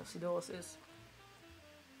about ketoacidosis.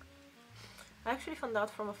 I actually found out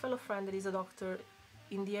from a fellow friend that is a doctor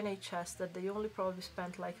in the NHS that they only probably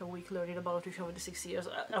spent like a week learning about nutrition over the 6 years.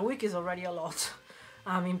 A week is already a lot.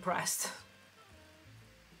 I'm impressed.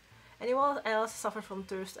 Anyone else suffer from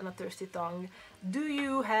thirst and a thirsty tongue? Do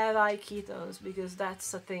you have high ketones? Because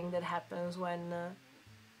that's a thing that happens when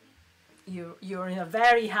you're in a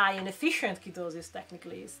very high and efficient ketosis.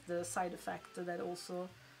 Technically, it's the side effect that also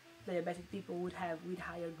diabetic people would have with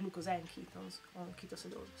higher glucose and ketones on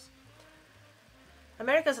ketoacidosis.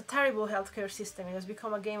 America has a terrible healthcare system. It has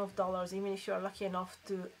become a game of dollars, even if you are lucky enough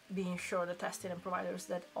to be insured. The testing and providers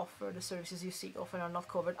that offer the services you seek often are not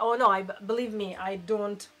covered. Oh no, believe me, I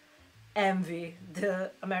don't envy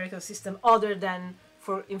the American system other than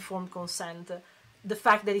for informed consent. The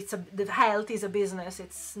fact that the health is a business,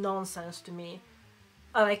 it's nonsense to me.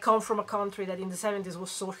 I come from a country that in the 70s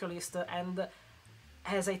was socialist and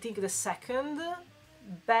has, I think, the second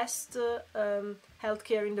best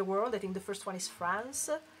healthcare in the world. I think the first one is France,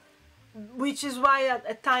 which is why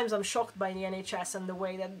at times I'm shocked by the NHS and the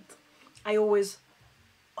way that I always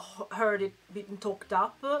heard it being talked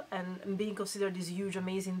up and being considered this huge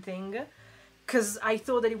amazing thing, because I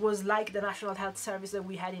thought that it was like the National Health Service that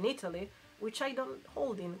we had in Italy, which I don't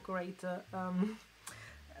hold in great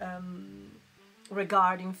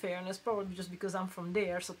regard, in fairness, probably just because I'm from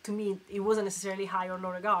there. So to me it wasn't necessarily high or low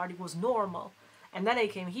regard, it was normal. And then I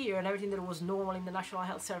came here and everything that was normal in the National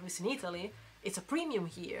Health Service in Italy, it's a premium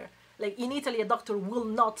here. Like in Italy, a doctor will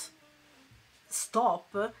not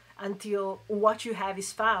stop until what you have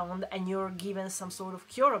is found and you're given some sort of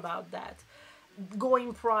cure about that.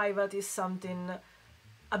 Going private is something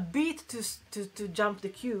a bit to jump the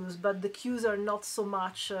queues, but the queues are not so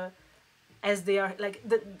much as they are, like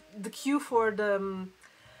the queue for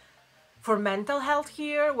mental health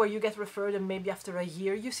here, where you get referred and maybe after a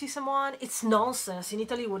year you see someone, it's nonsense. In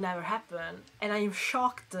Italy it would never happen, and I am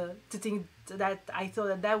shocked to think that I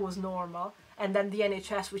thought that was normal. And then the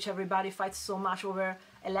NHS, which everybody fights so much over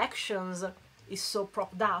elections, is so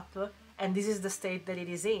propped up, and this is the state that it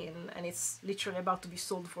is in, and it's literally about to be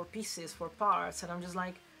sold for pieces, for parts, and I'm just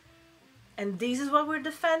like, and this is what we're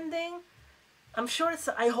defending? I'm sure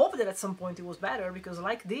I hope that at some point it was better, because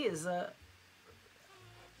like this,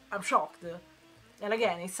 I'm shocked. And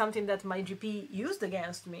again, it's something that my GP used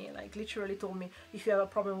against me, like literally told me, if you have a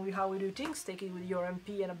problem with how we do things, take it with your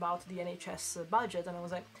MP and about the NHS budget. And I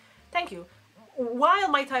was like, thank you. While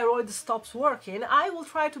my thyroid stops working, I will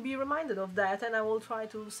try to be reminded of that, and I will try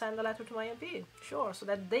to send a letter to my MP, sure, so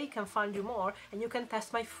that they can fund you more and you can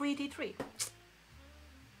test my free T3.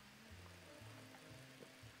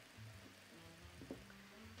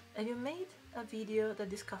 Have you made a video that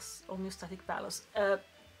discusses homeostatic balance?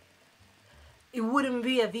 It wouldn't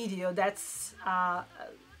be a video, that's a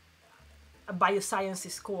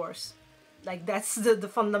biosciences course. Like that's the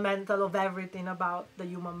fundamental of everything about the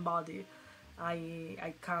human body.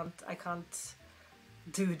 I can't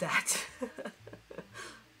do that.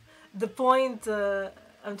 The point,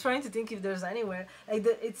 I'm trying to think if there's anywhere, like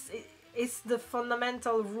it's the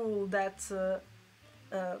fundamental rule that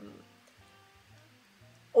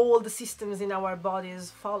all the systems in our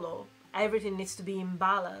bodies follow. Everything needs to be in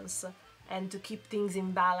balance, and to keep things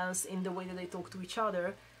in balance in the way that they talk to each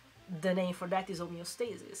other, the name for that is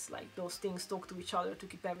homeostasis. Like, those things talk to each other to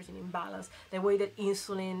keep everything in balance. The way that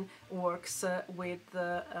insulin works with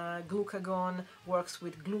glucagon, works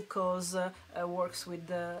with glucose, works with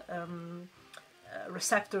the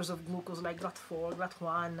receptors of glucose like GLUT4,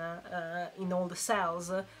 GLUT1 in all the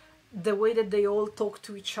cells. The way that they all talk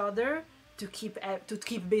to each other to keep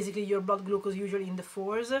basically your blood glucose usually in the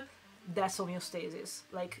 4s, that's homeostasis.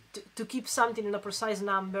 Like, to keep something in a precise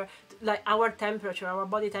number, like our temperature, our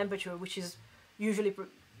body temperature, which is usually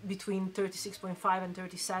between 36.5 and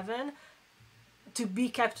 37, to be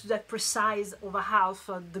kept to that precise of a half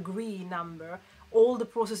a degree number. All the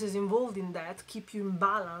processes involved in that keep you in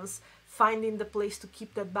balance. Finding the place to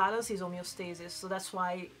keep that balance is homeostasis. So that's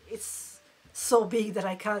why it's so big that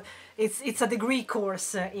I can't. It's a degree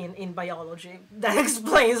course in biology that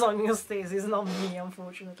explains homeostasis, not me,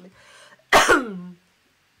 unfortunately.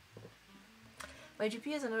 My GP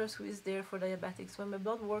is a nurse who is there for diabetics. When my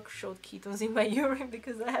blood work showed ketones in my urine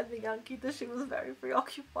because I had begun keto, she was very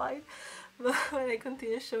preoccupied. But when I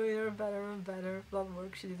continued showing her better and better blood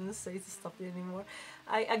work, she didn't say to stop it anymore.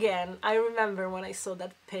 I remember when I saw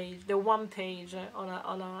that page, the one page on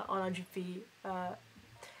a GP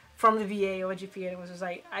from the VA or a GP, and it was just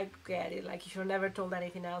like, I get it. Like, if you're never told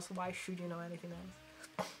anything else, why should you know anything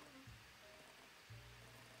else?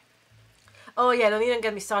 Oh yeah, don't even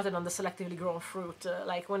get me started on the selectively grown fruit.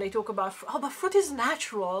 Like, when they talk about, but fruit is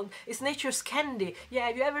natural, it's nature's candy. Yeah,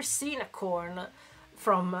 have you ever seen a corn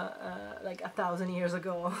from like 1,000 years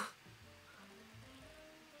ago?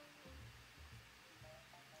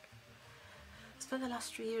 Spent the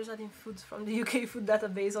last 3 years adding foods from the UK food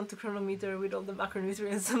database onto Chronometer with all the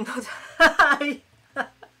macronutrients I'm not.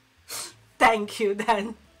 Thank you,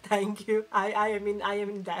 Dan. Thank you. I am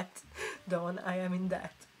in debt. Dawn, I am in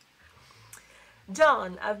debt.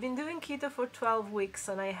 John, I've been doing keto for 12 weeks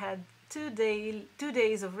and I had 2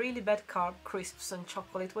 days of really bad carb crisps and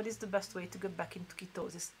chocolate. What is the best way to get back into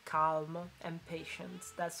ketosis? Calm and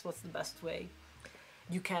patience. That's what's the best way.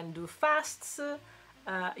 You can do fasts,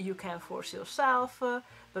 you can force yourself,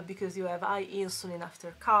 but because you have high insulin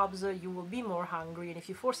after carbs, you will be more hungry, and if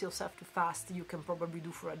you force yourself to fast, you can probably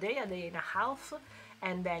do for a day and a half,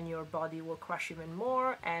 and then your body will crash even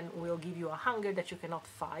more and will give you a hunger that you cannot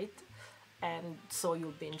fight. And so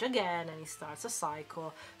you'll binge again and it starts a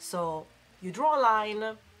cycle. So you draw a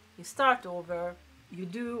line, you start over,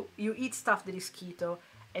 you eat stuff that is keto,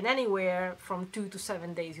 and anywhere from 2 to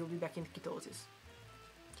 7 days you'll be back in ketosis.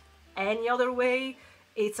 Any other way,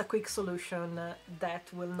 it's a quick solution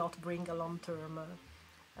that will not bring a long-term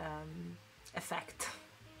effect.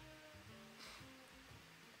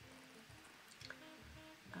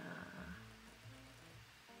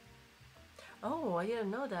 Oh, I didn't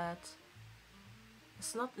know that.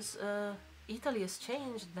 It's not this. Italy has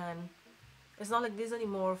changed then. It's not like this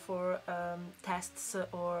anymore for tests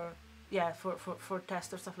or for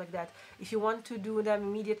tests or stuff like that. If you want to do them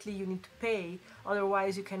immediately, you need to pay.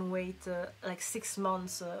 Otherwise, you can wait like 6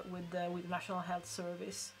 months with National Health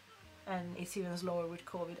Service, and it's even slower with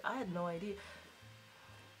COVID. I had no idea.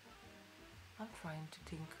 I'm trying to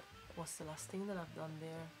think. What's the last thing that I've done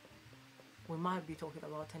there? We might be talking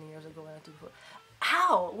about 10 years ago when I took it.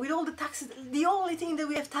 How? With all the taxes, the only thing that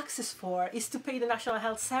we have taxes for is to pay the National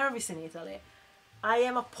Health Service in Italy. I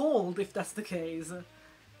am appalled if that's the case.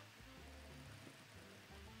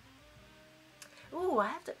 Oh, I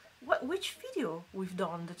have to. Which video we've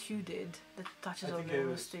done that you did that touches on the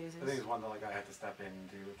homeostasis? I think it's one that like I had to step in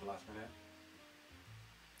and do at the last minute.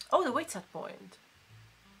 Oh, the weight set point.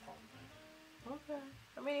 Probably. Okay.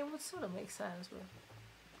 I mean, it would sort of make sense, but.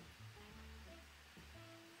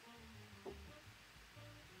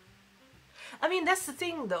 I mean, that's the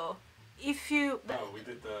thing though. If you... No, we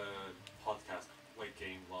did the podcast weight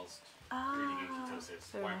gain whilst reading in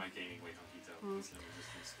ketosis. Why am I gaining weight on keto? Insulin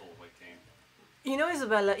resistance stall weight gain. You know,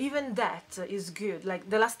 Isabella, even that is good. Like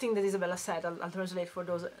the last thing that Isabella said, I'll translate for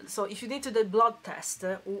those. So if you need to do blood test,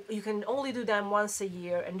 you can only do them once a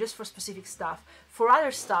year and just for specific stuff. For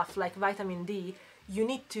other stuff like vitamin D, you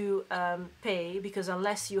need to pay because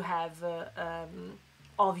unless you have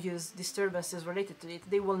obvious disturbances related to it,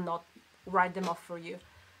 they will not write them off for you.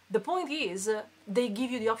 The point is, they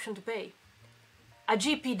give you the option to pay. A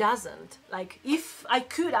GP doesn't. Like, if I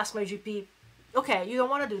could ask my GP, okay, you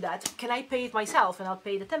don't want to do that, can I pay it myself? And I'll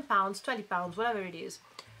pay the £10, £20, whatever it is.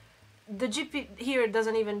 the GP here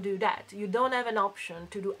doesn't even do that. You don't have an option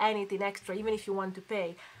to do anything extra, even if you want to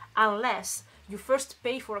pay, unless you first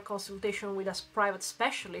pay for a consultation with a private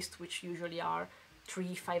specialist, which usually are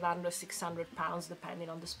 300, 500, 600 pounds, depending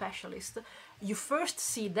on the specialist. You first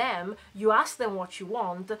see them, you ask them what you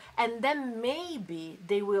want, and then maybe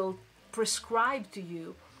they will prescribe to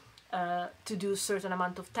you to do a certain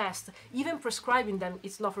amount of tests. Even prescribing them,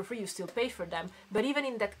 it's not for free, you still pay for them. But even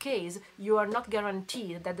in that case, you are not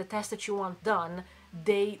guaranteed that the test that you want done,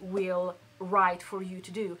 they will write for you to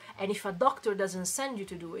do. And if a doctor doesn't send you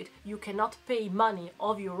to do it, you cannot pay money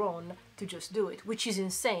of your own to just do it, which is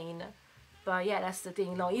insane. But yeah, that's the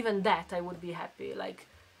thing. No, even that I would be happy. Like,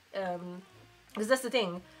 because that's the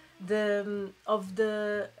thing. Of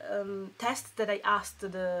the test that I asked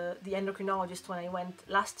the endocrinologist when I went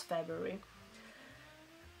last February,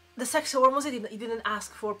 the sex hormones, he didn't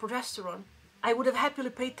ask for progesterone. I would have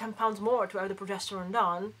happily paid £10 more to have the progesterone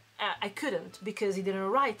done. I couldn't, because he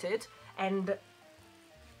didn't write it, and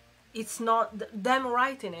it's not them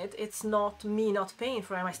writing it, it's not me not paying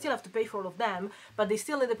for them. I still have to pay for all of them, but they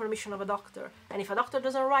still need the permission of a doctor, and if a doctor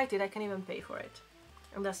doesn't write it, I can't even pay for it.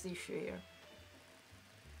 And that's the issue here.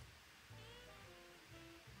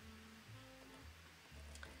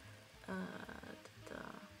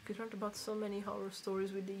 We learned about so many horror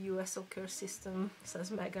stories with the US healthcare system,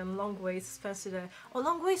 says Megan. Long waits, expensive. Oh,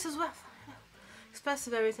 long waits as well.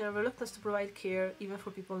 Expensive everything, a reluctance to provide care, even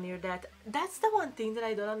for people near death. That's the one thing that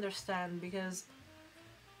I don't understand, because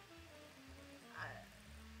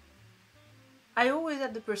I always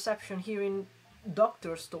had the perception, hearing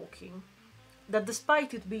doctors talking, that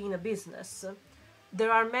despite it being a business,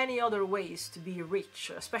 there are many other ways to be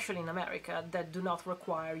rich, especially in America, that do not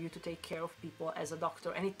require you to take care of people as a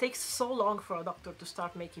doctor. And it takes so long for a doctor to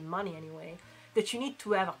start making money anyway, that you need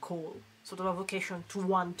to have a call, sort of a vocation to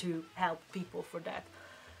want to help people for that.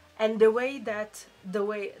 And the way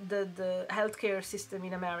the healthcare system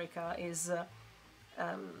in America is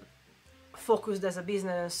focused as a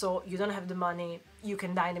business, so you don't have the money, you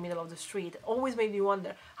can die in the middle of the street, always made me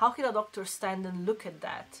wonder, how can a doctor stand and look at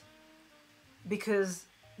that? Because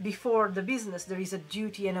before the business there is a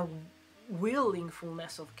duty and a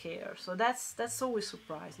willingfulness of care. So that's always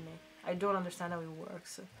surprised me. I don't understand how it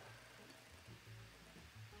works.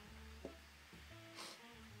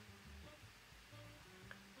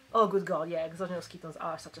 Oh good god, yeah, exogenous ketones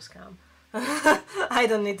are such a scam. I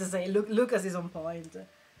don't need to say, Lucas is on point.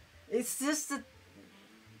 It's just that,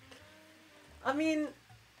 I mean,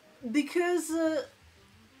 because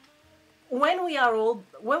when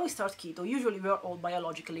we start keto, usually we are all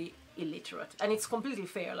biologically illiterate, and it's completely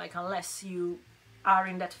fair. Like, unless you are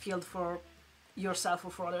in that field for yourself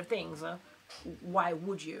or for other things, why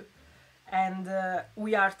would you? And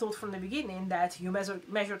we are taught from the beginning that you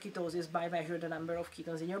measure ketosis by measure the number of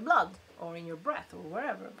ketones in your blood, or in your breath, or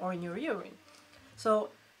wherever, or in your urine.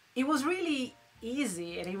 So it was really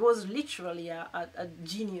easy, and it was literally a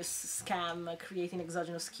genius scam creating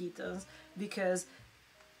exogenous ketones, because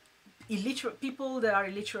people that are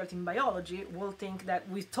illiterate in biology will think that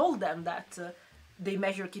we told them that they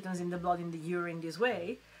measure ketones in the blood, in the urine, this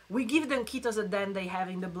way. We give them ketones that then they have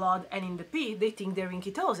in the blood and in the pee. They think they're in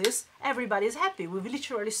ketosis. Everybody's happy. We've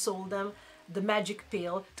literally sold them the magic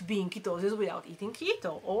pill to be in ketosis without eating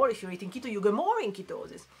keto. Or if you're eating keto, you go more in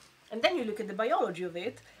ketosis. And then you look at the biology of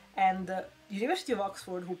it, and the University of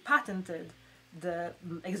Oxford, who patented the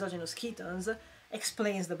exogenous ketones,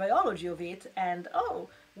 explains the biology of it, and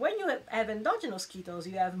when you have endogenous ketones,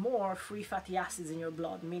 you have more free fatty acids in your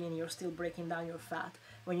blood, meaning you're still breaking down your fat.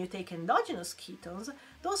 When you take endogenous ketones,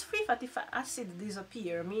 those free fatty acids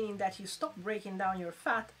disappear, meaning that you stop breaking down your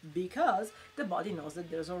fat because the body knows that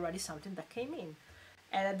there's already something that came in.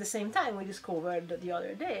 And at the same time, we discovered the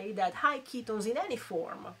other day that high ketones in any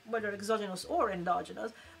form, whether exogenous or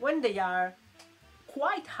endogenous, when they are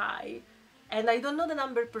quite high, and I don't know the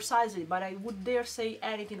number precisely, but I would dare say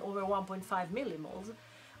anything over 1.5 millimoles,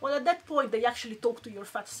 well, at that point, they actually talk to your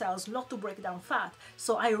fat cells not to break down fat.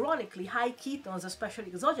 So ironically, high ketones, especially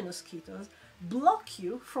exogenous ketones, block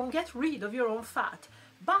you from get rid of your own fat.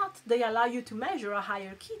 But they allow you to measure a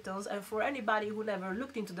higher ketones, and for anybody who never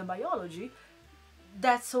looked into the biology,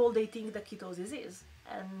 that's all they think that ketosis is.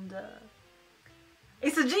 And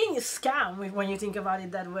it's a genius scam when you think about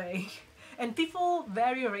it that way. And people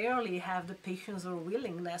very rarely have the patience or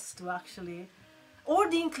willingness to actually, or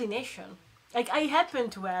the inclination. Like, I happen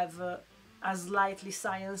to have a slightly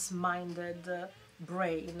science-minded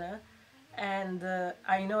brain, and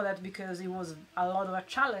I know that because it was a lot of a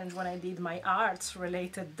challenge when I did my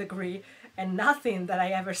arts-related degree, and nothing that I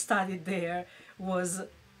ever studied there was,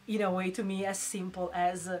 in a way, to me, as simple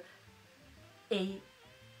as A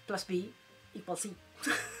plus B equals C.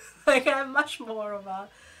 Like I have much more of a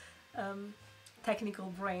technical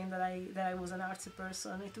brain that I was an artsy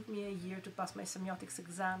person. It took me a year to pass my semiotics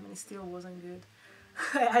exam and it still wasn't good.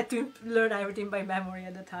 I had to learn everything by memory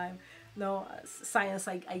at the time. No, science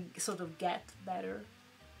I sort of get better.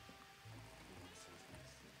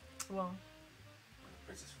 Well,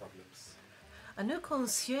 Princess Frog Lips. a new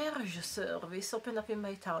concierge service opened up in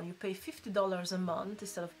my town. You pay $50 a month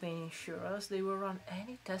instead of paying insurance. They will run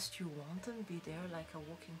any test you want and be there like a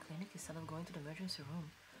walk-in clinic instead of going to the emergency room.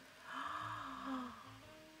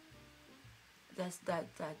 That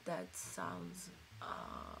sounds.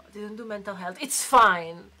 They don't do mental health. It's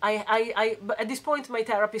fine. But at this point, my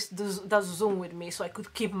therapist does Zoom with me, so I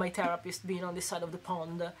could keep my therapist being on this side of the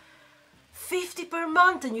pond. $50 per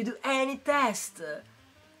month, and you do any test.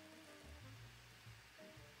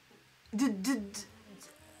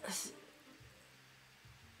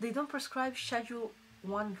 They don't prescribe Schedule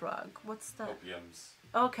 1 drug. What's that? Opiums.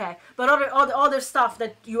 Okay, but other stuff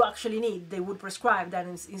that you actually need, they would prescribe that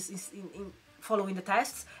in following the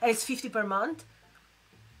tests, and it's $50 per month.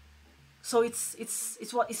 So it's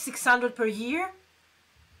what, it's $600 per year.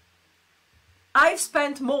 I've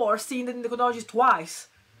spent more seeing the endocrinologist twice,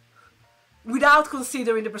 without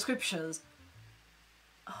considering the prescriptions.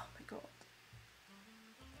 Oh my god!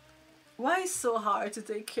 Why is it so hard to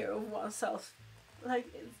take care of oneself? Like.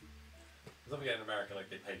 Don't forget in America, like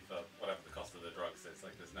they pay for whatever the cost of the drugs is.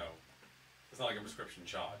 Like it's not like a prescription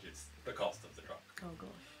charge. It's the cost of the drug. Oh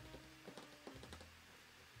gosh.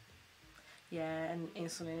 Yeah, and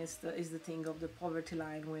insulin is the thing of the poverty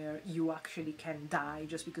line where you actually can die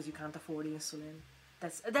just because you can't afford insulin.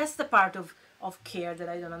 That's the part of care that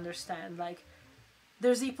I don't understand. Like,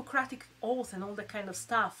 there's a Hippocratic oath and all that kind of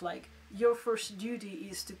stuff. Like, your first duty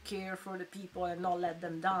is to care for the people and not let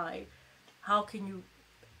them die. How can you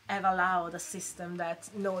have allowed a system that,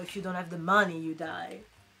 no, if you don't have the money, you die?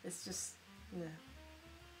 It's just, yeah.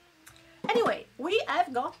 Anyway, we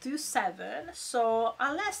have got to 7, so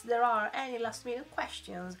unless there are any last minute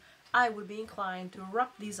questions, I would be inclined to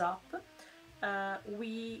wrap this up.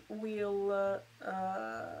 We will,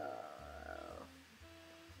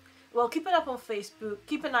 well, keep it up on Facebook,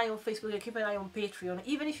 keep an eye on Facebook and keep an eye on Patreon,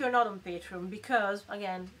 even if you're not on Patreon, because,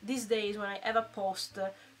 again, these days when I ever post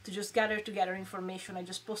to just gather together information, I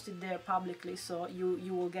just post it there publicly, so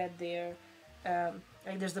you will get there.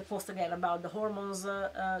 Like there's the post again about the hormones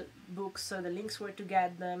books, the links where to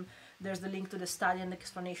get them. There's the link to the study and the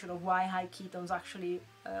explanation of why high ketones actually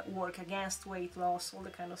work against weight loss, all the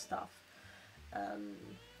kind of stuff.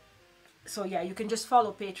 So yeah, you can just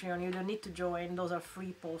follow Patreon, you don't need to join. Those are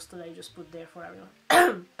free posts that I just put there for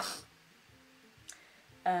everyone.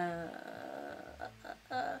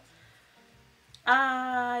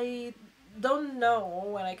 I don't know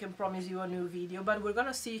when I can promise you a new video, but we're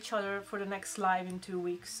gonna see each other for the next live in 2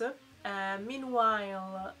 weeks.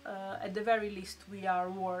 Meanwhile, at the very least, we are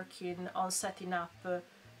working on setting up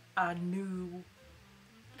a new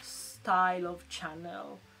style of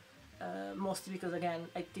channel. Mostly because, again,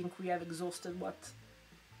 I think we have exhausted what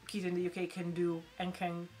Keto in the UK can do and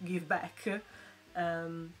can give back.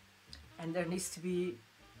 And there needs to be,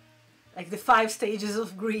 like, the 5 stages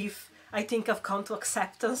of grief. I think I've come to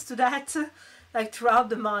acceptance to that. Like, throughout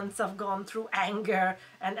the months I've gone through anger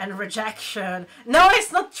and rejection. No,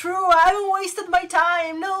 it's not true, I haven't wasted my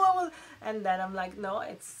time, no, I will. And then I'm like, no,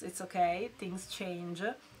 it's okay, things change.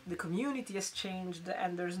 The community has changed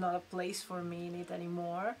and there's not a place for me in it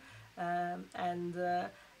anymore.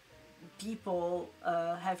 People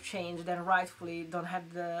have changed and rightfully don't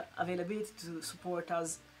have the availability to support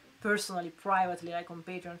us personally, privately, like on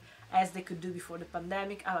Patreon, as they could do before the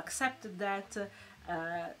pandemic. I've accepted that.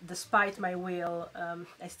 Despite my will,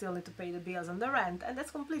 I still need to pay the bills and the rent, and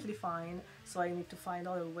that's completely fine. So I need to find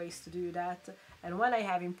other ways to do that. And when I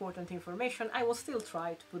have important information, I will still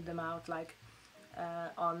try to put them out, like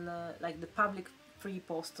on like the public free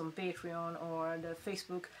posts on Patreon or the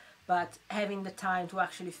Facebook. But having the time to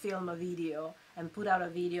actually film a video and put out a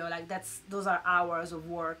video, like those are hours of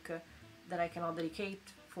work that I cannot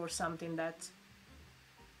dedicate for something that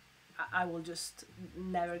I will just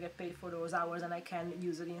never get paid for those hours, and I can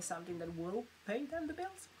use it in something that will pay them the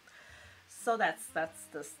bills. So that's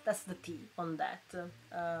the tea on that.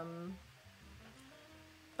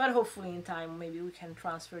 But hopefully in time maybe we can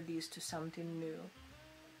transfer these to something new.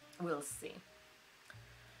 We'll see.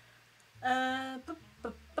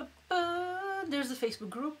 There's a Facebook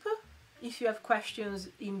group. If you have questions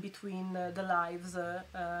in between the lives,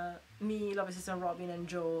 me, Lovely Sister Robin and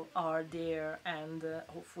Joe are there, and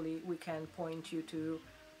hopefully we can point you to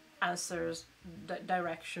answers,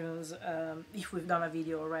 directions. If we've done a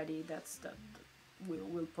video already,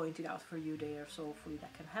 we'll point it out for you there, so hopefully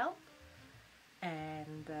that can help.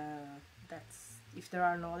 And that's, if there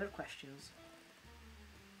are no other questions.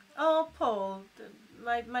 Oh, Paul,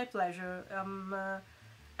 my pleasure.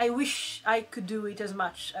 I wish I could do it as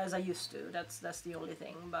much as I used to. That's the only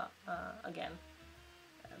thing. But again,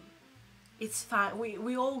 it's fine.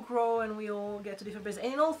 We all grow and we all get to different places.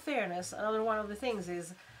 And in all fairness, another one of the things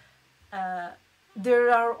is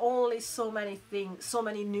there are only so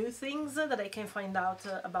many new things that I can find out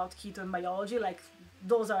about keto and biology. Like,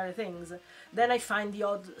 those are the things. Then I find the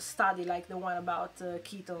odd study, like the one about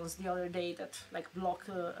ketones the other day that like block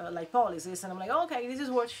lipolysis, and I'm like, okay, this is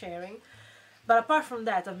worth sharing. But apart from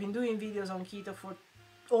that, I've been doing videos on keto for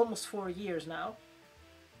almost 4 years now.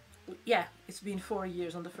 Yeah, it's been 4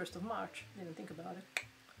 years on the 1st of March. Didn't think about it.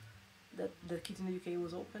 That the Keto in the UK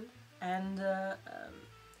was open, and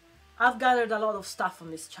I've gathered a lot of stuff on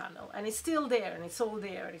this channel, and it's still there, and it's all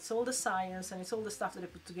there, and it's all the science, and it's all the stuff that I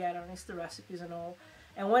put together, and it's the recipes and all.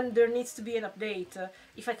 And when there needs to be an update,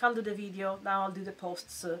 if I can't do the video, now I'll do the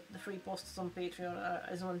posts, the free posts on Patreon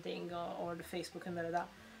as one thing, or the Facebook and da.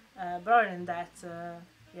 But other than that,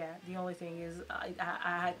 yeah, the only thing is I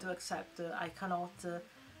had to accept I cannot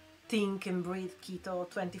think and breathe keto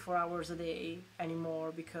 24 hours a day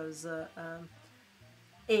anymore, because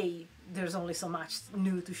A, there's only so much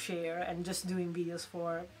new to share, and just doing videos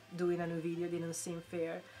for doing a new video didn't seem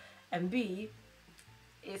fair, and B,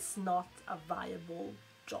 it's not a viable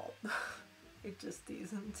job. It just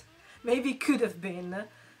isn't. Maybe it could have been,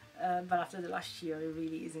 but after the last year it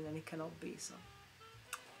really isn't, and it cannot be. So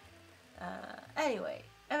anyway,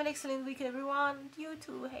 have an excellent weekend, everyone. You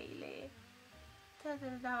too, Hayley. Da da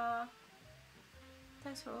da.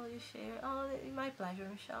 Thanks for all you share. Oh, my pleasure,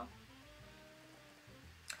 Michelle.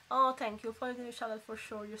 Oh, thank you for the channel for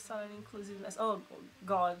sure. Your son and inclusiveness. Oh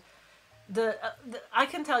God, I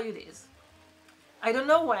can tell you this. I don't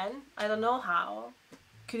know when. I don't know how.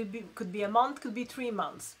 Could be a month. Could be 3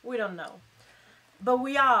 months. We don't know. But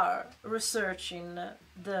we are researching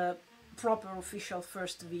the proper official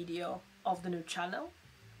first video of the new channel,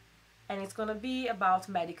 and it's gonna be about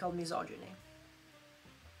medical misogyny.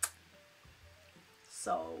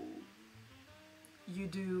 So you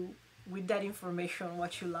do with that information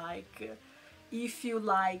what you like. If you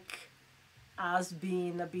like us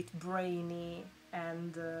being a bit brainy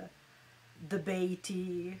and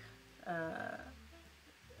debatey,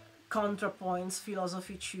 ContraPoints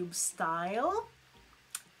philosophy tube style,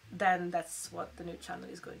 then that's what the new channel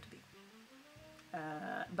is going to be.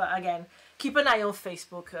 But again, keep an eye on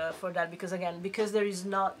Facebook for that, because there is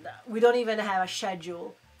not, we don't even have a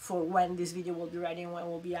schedule for when this video will be ready and when it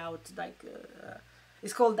will be out. Like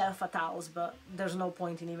it's called Dan Fatales, but there's no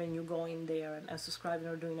point in even you going there and subscribing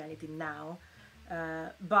or doing anything now.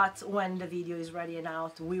 But when the video is ready and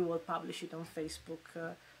out, we will publish it on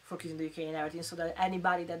Facebook for Keto in the UK and everything, so that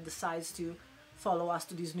anybody that decides to follow us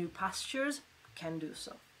to these new pastures can do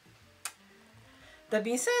so. That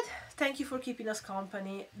being said, thank you for keeping us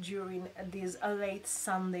company during this late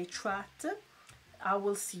Sunday chat. I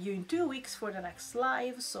will see you in 2 weeks for the next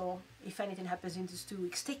live, so if anything happens in these 2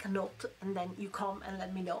 weeks, take a note and then you come and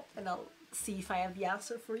let me know, and I'll see if I have the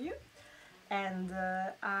answer for you. And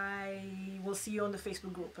I will see you on the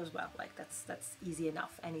Facebook group as well. Like that's easy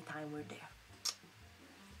enough anytime we're there.